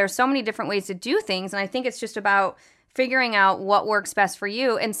you said, there are so many different ways to do things, and I think it's just about figuring out what works best for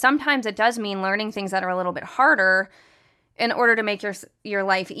you. And sometimes it does mean learning things that are a little bit harder in order to make your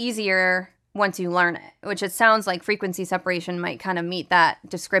life easier once you learn it, which it sounds like frequency separation might kind of meet that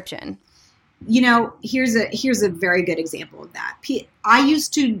description. Here's a very good example of that. I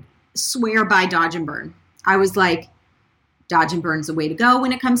used to swear by dodge and burn. I was like, dodge and burn's the way to go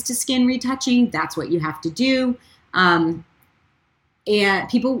when it comes to skin retouching. That's what you have to do. And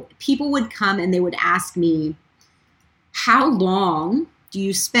people would come and they would ask me, how long do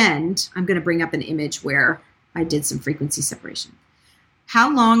you spend? I'm going to bring up an image where I did some frequency separation. How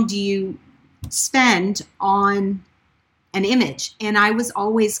long do you spend on an image? And I was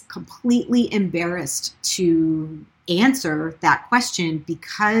always completely embarrassed to answer that question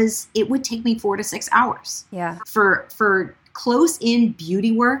because it would take me 4 to 6 hours. Yeah. For close in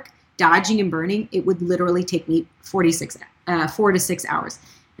beauty work, dodging and burning, it would literally take me 4 to 6 hours.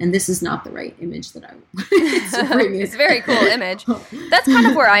 And this is not the right image that I wanted to bring in. It's a very cool image. That's kind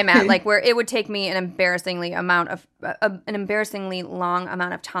of where I'm at, like where it would take me an embarrassingly long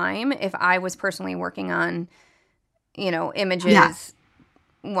amount of time if I was personally working on, images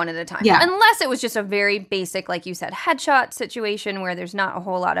one at a time. Yeah. Unless it was just a very basic, like you said, headshot situation where there's not a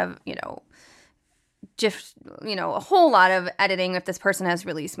whole lot of, a whole lot of editing if this person has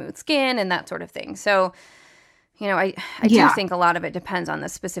really smooth skin and that sort of thing. So, I do think a lot of it depends on the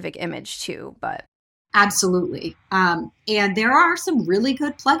specific image too, but. Absolutely. And there are some really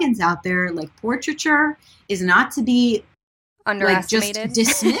good plugins out there, like Portraiture is not to be underestimated.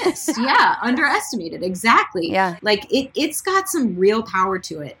 Just dismissed. Yeah, underestimated. Exactly. Yeah. Like it's got some real power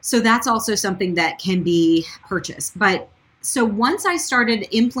to it. So that's also something that can be purchased. But so once I started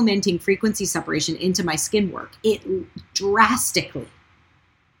implementing frequency separation into my skin work, it drastically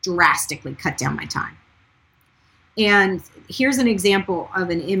cut down my time. And here's an example of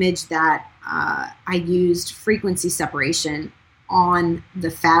an image that I used frequency separation on the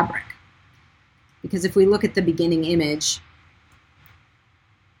fabric. Because if we look at the beginning image,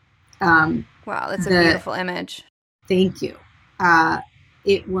 wow, that's a beautiful image. Thank you.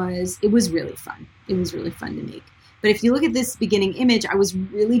 It was really fun. It was really fun to make. But if you look at this beginning image, I was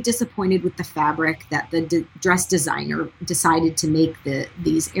really disappointed with the fabric that the dress designer decided to make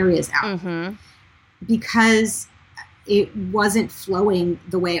these areas out, because it wasn't flowing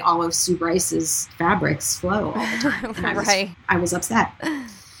the way all of Sue Bryce's fabrics flow all the time. And I was upset.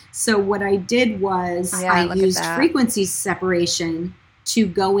 So what I did was I used frequency separation to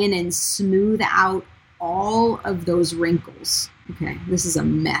go in and smooth out all of those wrinkles. Okay, this is a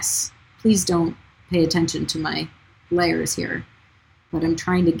mess. Please don't pay attention to my layers here, but I'm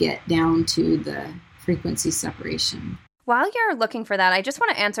trying to get down to the frequency separation. While you're looking for that, I just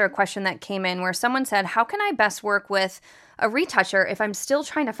want to answer a question that came in where someone said, how can I best work with a retoucher if I'm still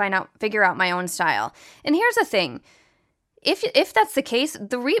trying to figure out my own style? And here's the thing. If that's the case,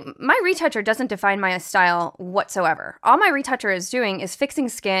 my retoucher doesn't define my style whatsoever. All my retoucher is doing is fixing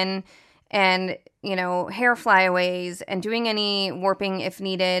skin and, hair flyaways and doing any warping if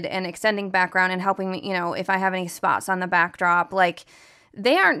needed and extending background and helping me, if I have any spots on the backdrop. Like,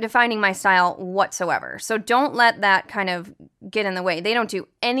 they aren't defining my style whatsoever. So don't let that kind of get in the way. They don't do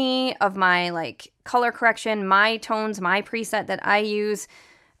any of my color correction, my tones, my preset that I use.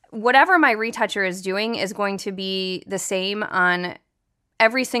 Whatever my retoucher is doing is going to be the same on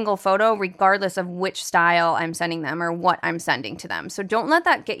every single photo, regardless of which style I'm sending them or what I'm sending to them. So don't let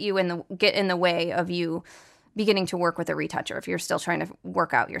that get in the way of you beginning to work with a retoucher if you're still trying to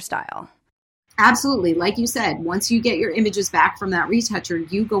work out your style. Absolutely. Like you said, once you get your images back from that retoucher,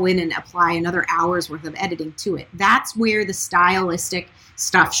 you go in and apply another hour's worth of editing to it. That's where the stylistic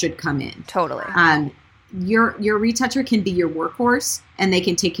stuff should come in. Totally. Your retoucher can be your workhorse, and they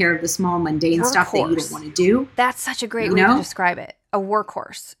can take care of the small mundane stuff that you don't want to do. That's such a great way to describe it. A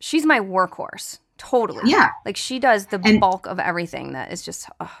workhorse. She's my workhorse. Totally. Yeah. She does the bulk of everything that is just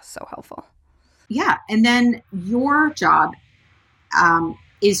so helpful. Yeah. And then your job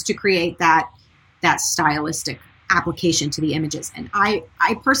is to create that stylistic application to the images. And I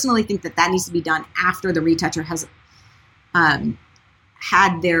personally think that needs to be done after the retoucher has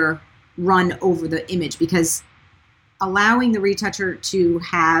had their run over the image, because allowing the retoucher to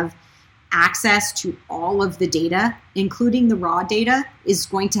have access to all of the data, including the raw data, is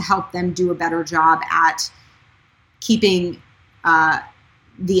going to help them do a better job at keeping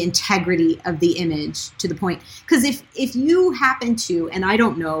the integrity of the image to the point. Because if you happen to, and I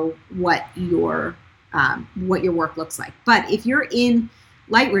don't know what your work looks like, but if you're in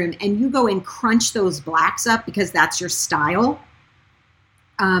Lightroom and you go and crunch those blacks up because that's your style,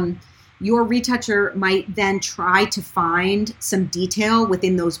 your retoucher might then try to find some detail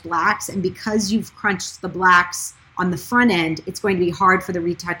within those blacks. And because you've crunched the blacks on the front end, it's going to be hard for the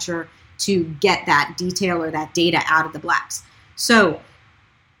retoucher to get that detail or that data out of the blacks. So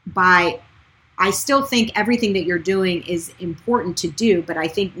I still think everything that you're doing is important to do, but I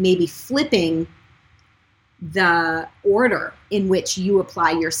think maybe flipping the order in which you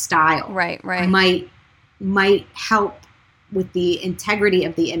apply your style right. might help with the integrity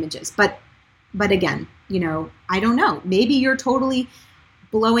of the images. But again, I don't know. Maybe you're totally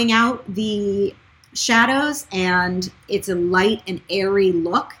blowing out the shadows and it's a light and airy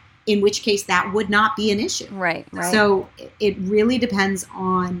look, in which case that would not be an issue. Right. So it really depends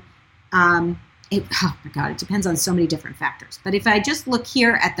on, it depends on so many different factors. But if I just look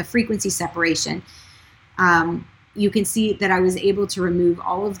here at the frequency separation, you can see that I was able to remove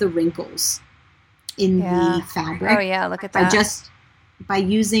all of the wrinkles in the fabric. Oh yeah, look at that. By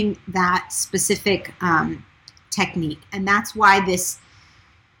using that specific technique. And that's why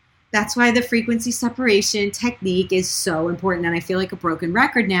the frequency separation technique is so important. And I feel like a broken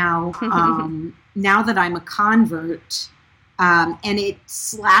record now, now that I'm a convert, and it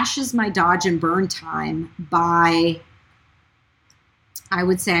slashes my dodge and burn time by, I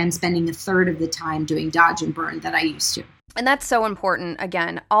would say I'm spending a third of the time doing dodge and burn that I used to. And that's so important.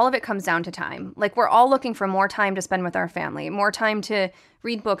 Again, all of it comes down to time. We're all looking for more time to spend with our family, more time to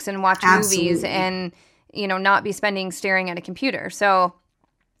read books and watch movies and, not be staring at a computer. So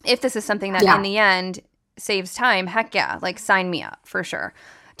if this is something that in the end saves time, heck yeah, sign me up for sure.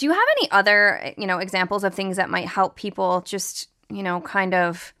 Do you have any other, examples of things that might help people just, kind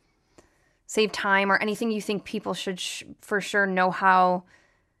of save time, or anything you think people should for sure know how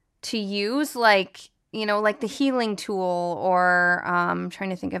to use? The healing tool, or trying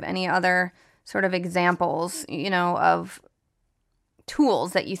to think of any other sort of examples, of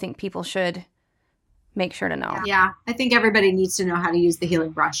tools that you think people should make sure to know. Yeah, I think everybody needs to know how to use the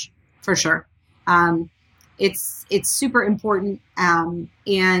healing brush for sure. It's super important,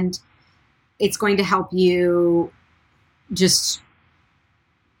 and it's going to help you just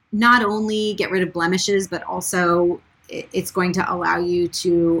not only get rid of blemishes, but also it's going to allow you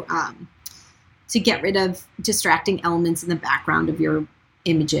to get rid of distracting elements in the background of your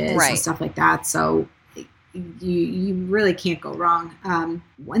images and stuff like that. So you really can't go wrong.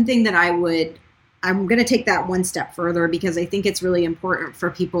 One thing that I'm going to take that one step further, because I think it's really important for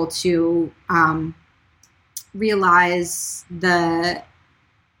people to realize the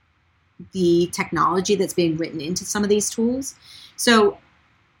technology that's being written into some of these tools. So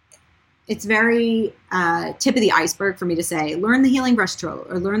it's very tip of the iceberg for me to say, learn the healing brush tool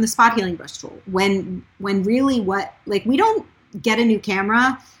or learn the spot healing brush tool. When really we don't get a new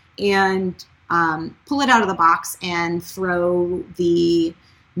camera and pull it out of the box and throw the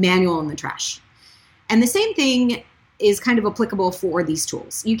manual in the trash. And the same thing is kind of applicable for these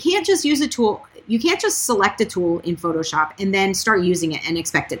tools. You can't just use a tool. You can't just select a tool in Photoshop and then start using it and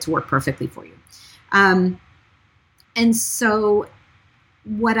expect it to work perfectly for you. And so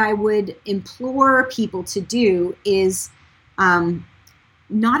what I would implore people to do is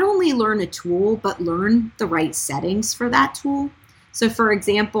not only learn a tool, but learn the right settings for that tool. So for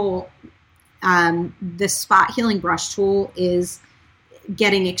example, the spot healing brush tool is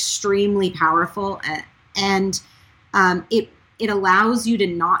getting extremely powerful, and it allows you to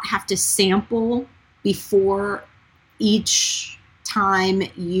not have to sample before each time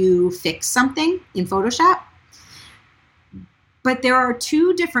you fix something in Photoshop. But there are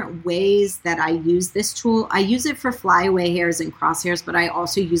two different ways that I use this tool. I use it for flyaway hairs and crosshairs, but I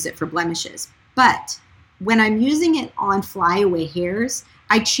also use it for blemishes. But when I'm using it on flyaway hairs,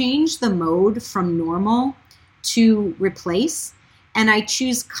 I change the mode from normal to replace, and I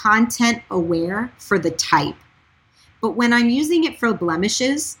choose content aware for the type. But when I'm using it for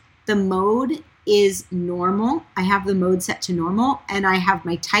blemishes, the mode is normal. I have the mode set to normal, and I have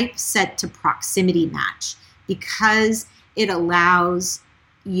my type set to proximity match, because it allows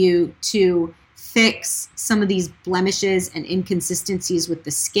you to fix some of these blemishes and inconsistencies with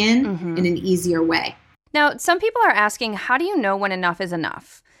the skin in an easier way. Now, some people are asking, how do you know when enough is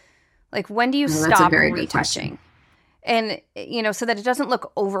enough? Like, when do you stop retouching? And, so that it doesn't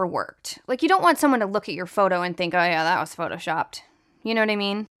look overworked. Like, you don't want someone to look at your photo and think, oh, yeah, that was photoshopped. You know what I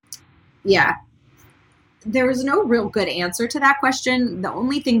mean? Yeah. There is no real good answer to that question. The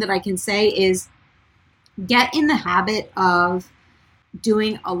only thing that I can say is get in the habit of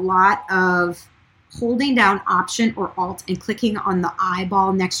doing a lot of holding down Option or Alt and clicking on the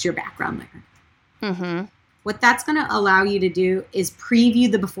eyeball next to your background layer. Mm-hmm. What that's going to allow you to do is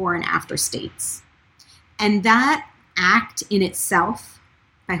preview the before and after states. And that act in itself,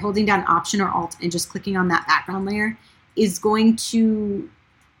 by holding down Option or Alt and just clicking on that background layer, is going to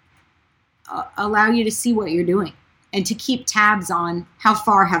allow you to see what you're doing and to keep tabs on how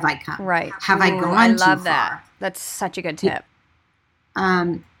far have I come. Right. Have I gone too far? I love that. That's such a good tip.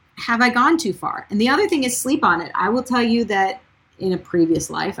 Have I gone too far? And the other thing is sleep on it. I will tell you that in a previous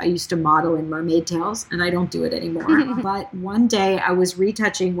life, I used to model in mermaid tails, and I don't do it anymore. But one day I was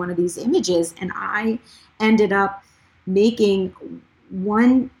retouching one of these images, and I ended up making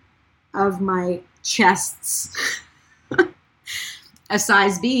one of my chests a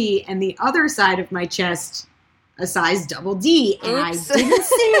size B and the other side of my chest a size double D. And Oops. I didn't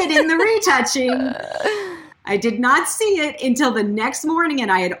see it in the retouching. I did not see it until the next morning,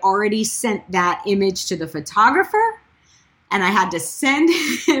 and I had already sent that image to the photographer. And I had to send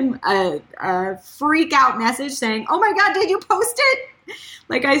him a freak out message saying, oh my God, did you post it?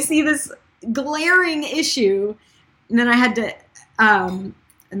 Like, I see this glaring issue. And then I had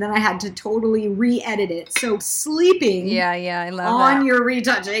to totally re-edit it. So sleeping I love on that. your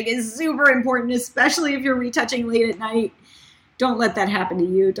retouching is super important, especially if you're retouching late at night. Don't let that happen to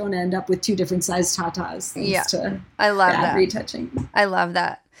you. Don't end up with two different size tatas. I love that. Retouching. I love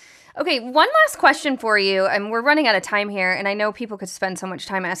that. Okay, one last question for you, and we're running out of time here, and I know people could spend so much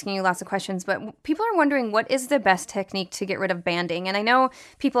time asking you lots of questions, but people are wondering, what is the best technique to get rid of banding? And I know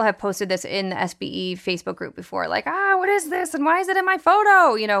people have posted this in the SBE Facebook group before, like, what is this, and why is it in my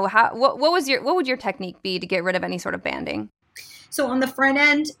photo? What would your technique be to get rid of any sort of banding? So on the front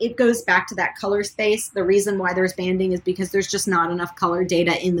end, it goes back to that color space. The reason why there's banding is because there's just not enough color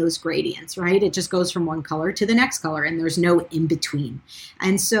data in those gradients, right? It just goes from one color to the next color, and there's no in between.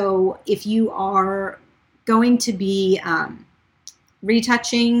 And so if you are going to be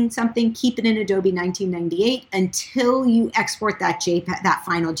retouching something, keep it in Adobe 1998 until you export that JPEG, that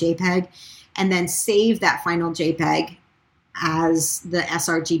final JPEG, and then save that final JPEG as the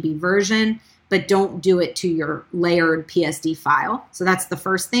sRGB version. but don't do it to your layered PSD file. So that's the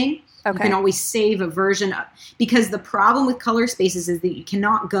first thing. Okay. You can always save a version of, because the problem with color spaces is that you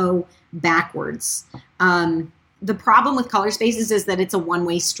cannot go backwards. The problem with color spaces is that it's a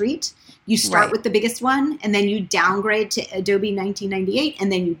one-way street. You start with the biggest one, and then you downgrade to Adobe 1998,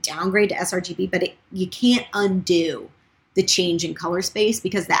 and then you downgrade to sRGB, but you can't undo the change in color space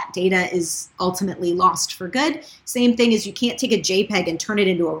because that data is ultimately lost for good. Same thing as you can't take a JPEG and turn it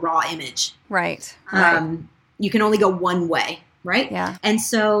into a raw image. Right. You can only go one way, right? Yeah. And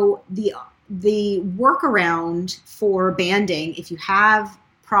so the workaround for banding, if you have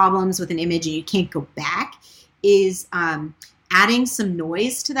problems with an image and you can't go back, is adding some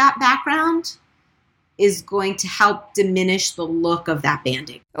noise to that background is going to help diminish the look of that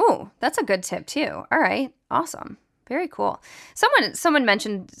banding. Oh, that's a good tip too. All right. Awesome. Very cool. Someone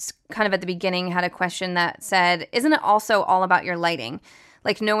mentioned kind of at the beginning, had a question that said, isn't it also all about your lighting?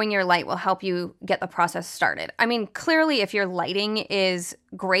 Like knowing your light will help you get the process started. I mean, clearly if your lighting is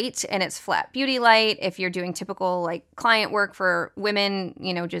great and it's flat beauty light, if you're doing typical like client work for women,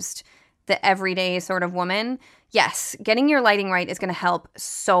 just the everyday sort of woman, yes, getting your lighting right is going to help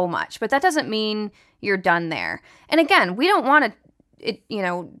so much. But that doesn't mean you're done there. And again, we don't want to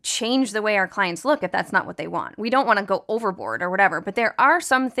change the way our clients look if that's not what they want. We don't want to go overboard or whatever. But there are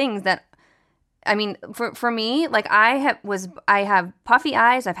some things that, I mean, for me, like I have puffy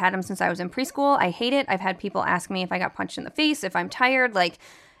eyes. I've had them since I was in preschool. I hate it. I've had people ask me if I got punched in the face, if I'm tired. Like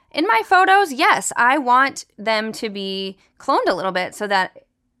in my photos, yes, I want them to be cloned a little bit so that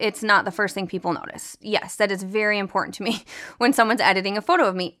it's not the first thing people notice. Yes, that is very important to me when someone's editing a photo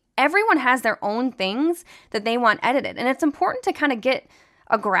of me. Everyone has their own things that they want edited. And it's important to kind of get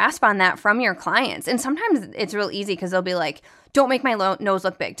a grasp on that from your clients. And sometimes it's real easy because they'll be like, don't make my nose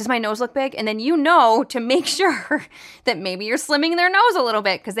look big. Does my nose look big? And then to make sure that maybe you're slimming their nose a little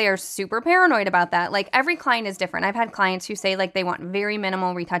bit because they are super paranoid about that. Like every client is different. I've had clients who say like they want very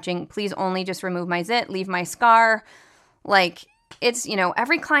minimal retouching. Please only just remove my zit, leave my scar. Like it's,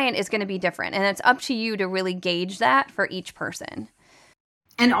 every client is going to be different. And it's up to you to really gauge that for each person.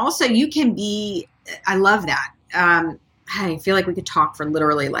 And also you can be, I love that. I feel like we could talk for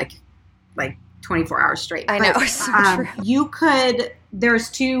literally like 24 hours straight. I know. It's so true.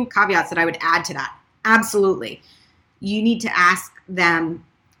 There's two caveats that I would add to that. Absolutely. You need to ask them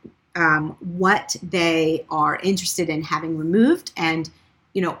what they are interested in having removed. And,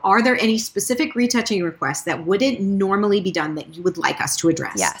 are there any specific retouching requests that wouldn't normally be done that you would like us to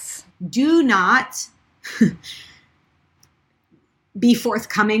address? Yes. Do not be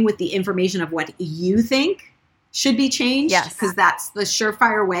forthcoming with the information of what you think should be changed. Yes. Because that's the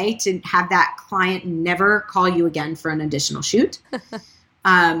surefire way to have that client never call you again for an additional shoot.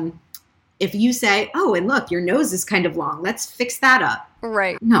 If you say, oh, and look, your nose is kind of long, let's fix that up.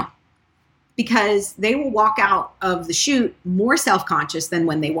 Right. No. Because they will walk out of the shoot more self-conscious than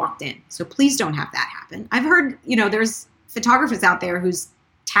when they walked in. So please don't have that happen. I've heard, there's photographers out there whose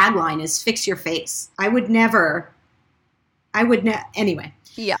tagline is fix your face. Anyway.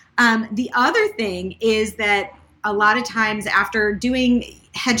 Yeah. The other thing is that a lot of times after doing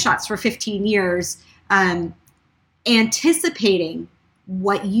headshots for 15 years, anticipating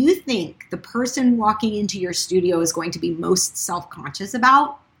what you think the person walking into your studio is going to be most self-conscious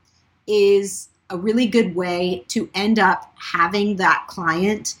about is a really good way to end up having that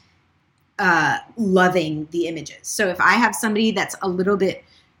client loving the images. So if I have somebody that's a little bit,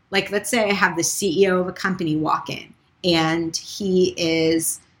 like let's say I have the CEO of a company walk in and he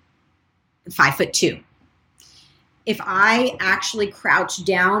is 5'2". If I actually crouch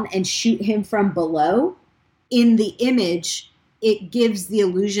down and shoot him from below, in the image, it gives the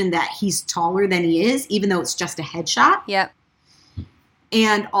illusion that he's taller than he is, even though it's just a headshot. Yep.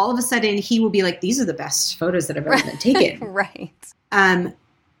 And all of a sudden he will be like, these are the best photos that have ever been taken. Right.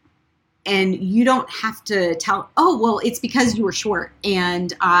 And you don't have to tell, oh, well, it's because you were short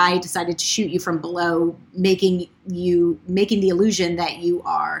and I decided to shoot you from below, making the illusion that you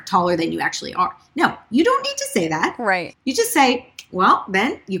are taller than you actually are. No, you don't need to say that. Right. You just say, well,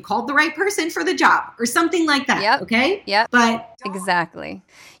 then you called the right person for the job or something like that. Yep. Okay? Yep. But exactly.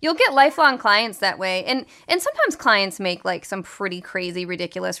 You'll get lifelong clients that way. And sometimes clients make like some pretty crazy,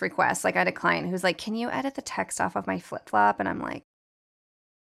 ridiculous requests. Like I had a client who's like, can you edit the text off of my flip-flop? And I'm like,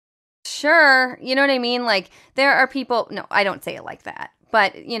 sure. You know what I mean? Like there are people, no, I don't say it like that.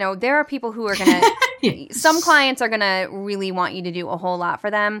 But, there are people who are going to, some clients are going to really want you to do a whole lot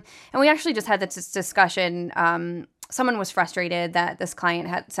for them. And we actually just had this discussion. Someone was frustrated that this client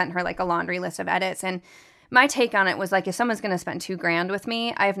had sent her like a laundry list of edits. And my take on it was like, if someone's going to spend $2,000 with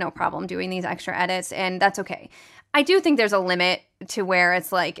me, I have no problem doing these extra edits, and that's okay. I do think there's a limit to where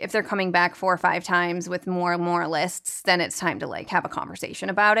it's like, if they're coming back 4 or 5 times with more and more lists, then it's time to like have a conversation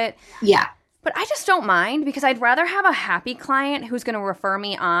about it. Yeah. But I just don't mind, because I'd rather have a happy client who's going to refer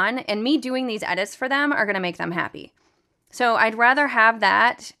me on, and me doing these edits for them are going to make them happy. So I'd rather have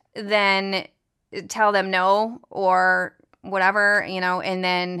that than tell them no or whatever, and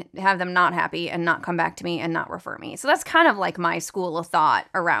then have them not happy and not come back to me and not refer me. So that's kind of like my school of thought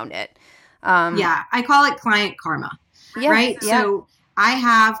around it. Yeah, I call it client karma, right? Yeah. So I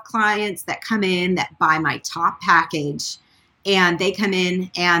have clients that come in that buy my top package, and they come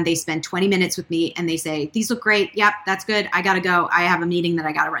in and they spend 20 minutes with me and they say, these look great. Yep, that's good. I got to go. I have a meeting that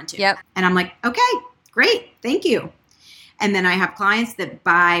I got to run to. Yep. And I'm like, okay, great. Thank you. And then I have clients that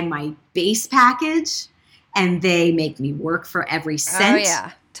buy my base package and they make me work for every cent. Oh,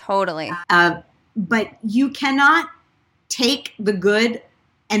 yeah, totally. But you cannot take the good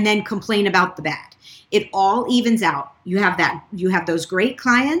and then complain about the bad. It all evens out. You have those great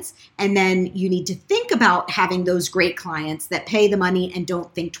clients, and then you need to think about having those great clients that pay the money and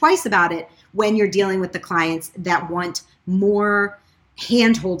don't think twice about it when you're dealing with the clients that want more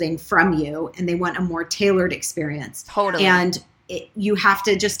hand-holding from you and they want a more tailored experience. Totally. And you have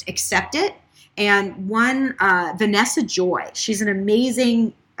to just accept it. And one, Vanessa Joy, she's an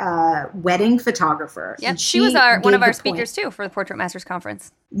amazing wedding photographer. Yep, she was one of our speakers too for the Portrait Masters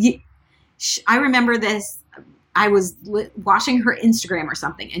Conference. I remember this. I was watching her Instagram or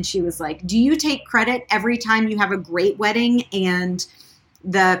something, and she was like, do you take credit every time you have a great wedding and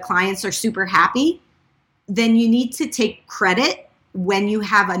the clients are super happy? Then you need to take credit when you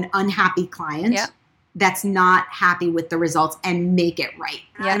have an unhappy client that's not happy with the results and make it right.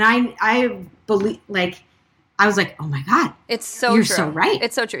 Yep. And I believe, like, I was like, oh my God. It's so You're true. so right.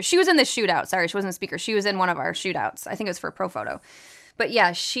 It's so true. She was in the shootout. Sorry, she wasn't a speaker. She was in one of our shootouts. I think it was for ProPhoto. But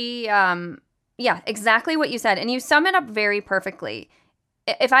yeah, she, exactly what you said. And you sum it up very perfectly.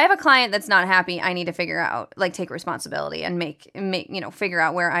 If I have a client that's not happy, I need to figure out, like, take responsibility and make figure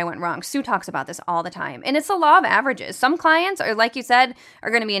out where I went wrong. Sue talks about this all the time. And it's the law of averages. Some clients are, like you said, are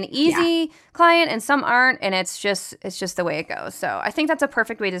going to be an easy client and some aren't. And it's just the way it goes. So I think that's a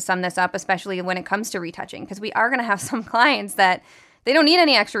perfect way to sum this up, especially when it comes to retouching, because we are going to have some clients that they don't need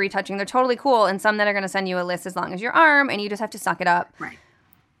any extra retouching. They're totally cool. And some that are going to send you a list as long as your arm, and you just have to suck it up. Right.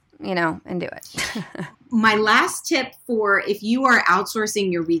 And do it. My last tip for if you are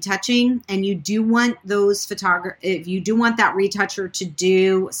outsourcing your retouching and you do want if you do want that retoucher to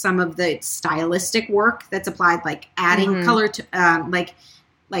do some of the stylistic work that's applied, like adding color to,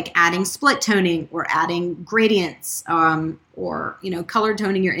 like adding split toning or adding gradients, or, color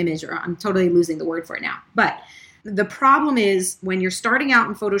toning your image, or I'm totally losing the word for it now. But the problem is when you're starting out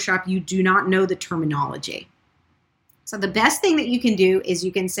in Photoshop, you do not know the terminology. So the best thing that you can do is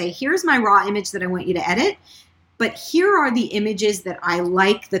you can say, here's my raw image that I want you to edit, but here are the images that I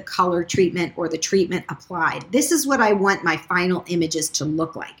like the color treatment or the treatment applied. This is what I want my final images to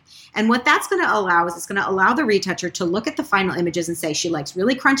look like. And what that's going to allow is it's going to allow the retoucher to look at the final images and say she likes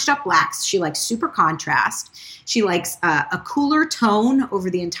really crunched up blacks. She likes super contrast. She likes a cooler tone over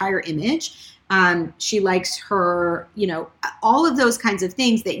the entire image. She likes her, all of those kinds of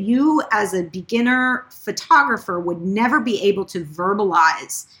things that you as a beginner photographer would never be able to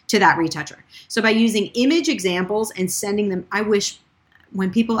verbalize to that retoucher. So by using image examples and sending them, I wish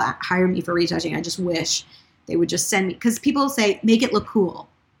when people hire me for retouching, I just wish they would just send me, because people say, make it look cool.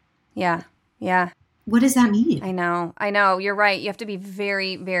 Yeah. Yeah. What does that mean? I know. You're right. You have to be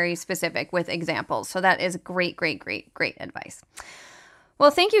very, very specific with examples. So that is great, great, great, great advice. Well,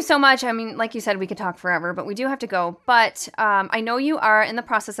 thank you so much. I mean, like you said, we could talk forever, but we do have to go. But I know you are in the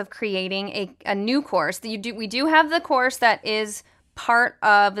process of creating a new course. We do have the course that is part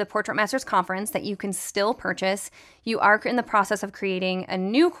of the Portrait Masters Conference that you can still purchase. You are in the process of creating a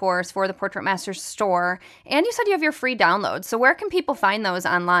new course for the Portrait Masters store. And you said you have your free downloads. So where can people find those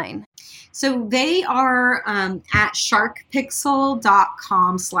online? So they are at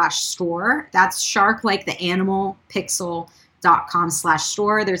sharkpixel.com/store. That's shark like the animal,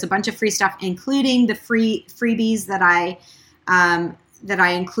 pixel.com/store. There's a bunch of free stuff, including the freebies that I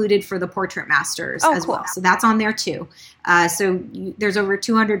included for the Portrait Masters as well. So that's on there too. There's over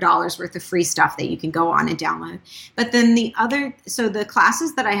 $200 worth of free stuff that you can go on and download. But then the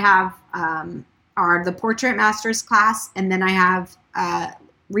classes that I have are the Portrait Masters class, and then I have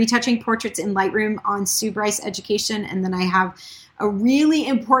retouching portraits in Lightroom on Sue Bryce Education, and then I have a really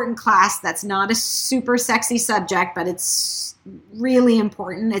important class that's not a super sexy subject, but it's really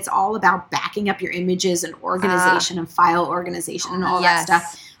important. It's all about backing up your images and organization and file organization and all that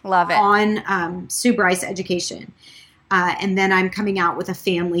stuff Love it. On Sue Bryce Education. And then I'm coming out with a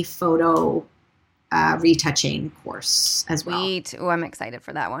family photo retouching course as well. Sweet. Oh, I'm excited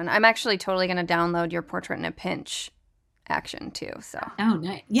for that one. I'm actually totally going to download your Portrait in a Pinch action too. So. Oh,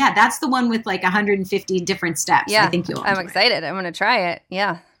 nice. Yeah, that's the one with like 150 different steps. Yeah, I think you'll I'm excited. I'm going to try it.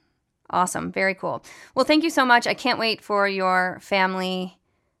 Yeah. Awesome. Very cool. Well, thank you so much. I can't wait for your family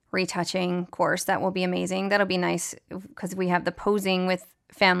retouching course. That will be amazing. That'll be nice because we have the posing with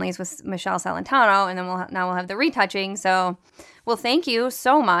families with Michelle Salentano, and then we'll have the retouching. So, well, thank you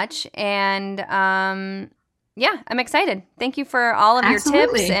so much. And yeah, I'm excited. Thank you for all of your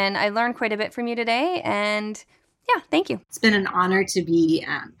tips, and I learned quite a bit from you today. And yeah, thank you. It's been an honor to be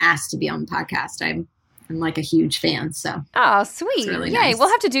asked to be on the podcast. I'm like a huge fan. So, oh, sweet. Really Yay. nice. We'll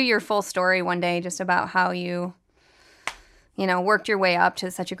have to do your full story one day, just about how you worked your way up to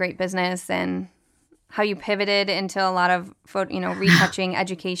such a great business and how you pivoted into a lot of retouching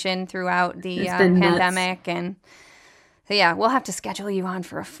education throughout the pandemic. And so, yeah, we'll have to schedule you on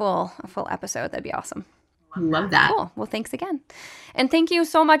for a full episode. That'd be awesome. Love that. Cool. Well, thanks again. And thank you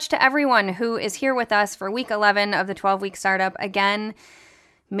so much to everyone who is here with us for week 11 of the 12-week startup. Again,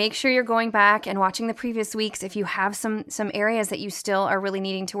 make sure you're going back and watching the previous weeks if you have some areas that you still are really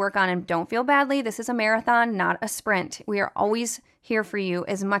needing to work on. And don't feel badly. This is a marathon, not a sprint. We are always here for you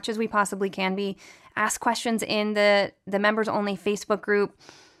as much as we possibly can be. Ask questions in the members-only Facebook group.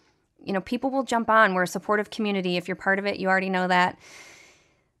 People will jump on. We're a supportive community. If you're part of it, you already know that.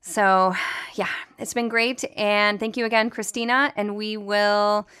 So, yeah, it's been great. And thank you again, Christina. And we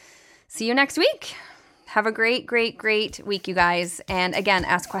will see you next week. Have a great, great, great week, you guys. And again,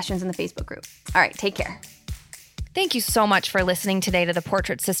 ask questions in the Facebook group. All right, take care. Thank you so much for listening today to the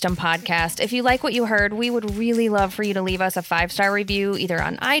Portrait System podcast. If you like what you heard, we would really love for you to leave us a 5-star review either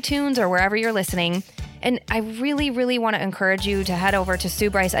on iTunes or wherever you're listening. And I really, really want to encourage you to head over to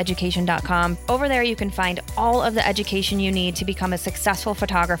SueBryceEducation.com. Over there, you can find all of the education you need to become a successful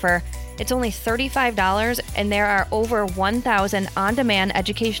photographer. It's only $35, and there are over 1,000 on-demand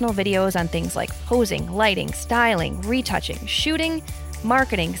educational videos on things like posing, lighting, styling, retouching, shooting,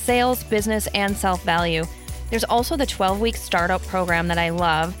 marketing, sales, business, and self-value. There's also the 12-week startup program that I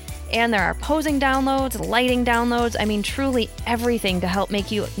love. And there are posing downloads, lighting downloads. I mean, truly everything to help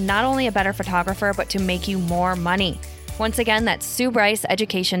make you not only a better photographer, but to make you more money. Once again, that's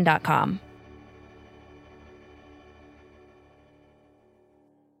SueBryceEducation.com.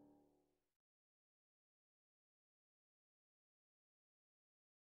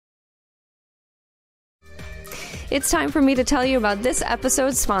 It's time for me to tell you about this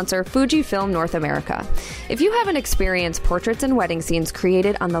episode's sponsor, Fujifilm North America. If you haven't experienced portraits and wedding scenes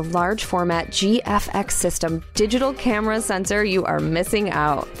created on the large format GFX system digital camera sensor, you are missing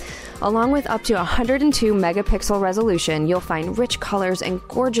out. Along with up to 102 megapixel resolution, you'll find rich colors and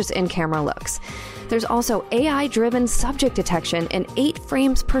gorgeous in-camera looks. There's also AI-driven subject detection and 8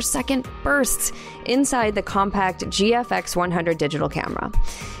 frames per second bursts inside the compact GFX 100 digital camera.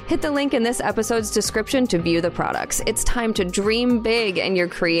 Hit the link in this episode's description to view the products. It's time to dream big in your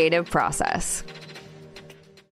creative process.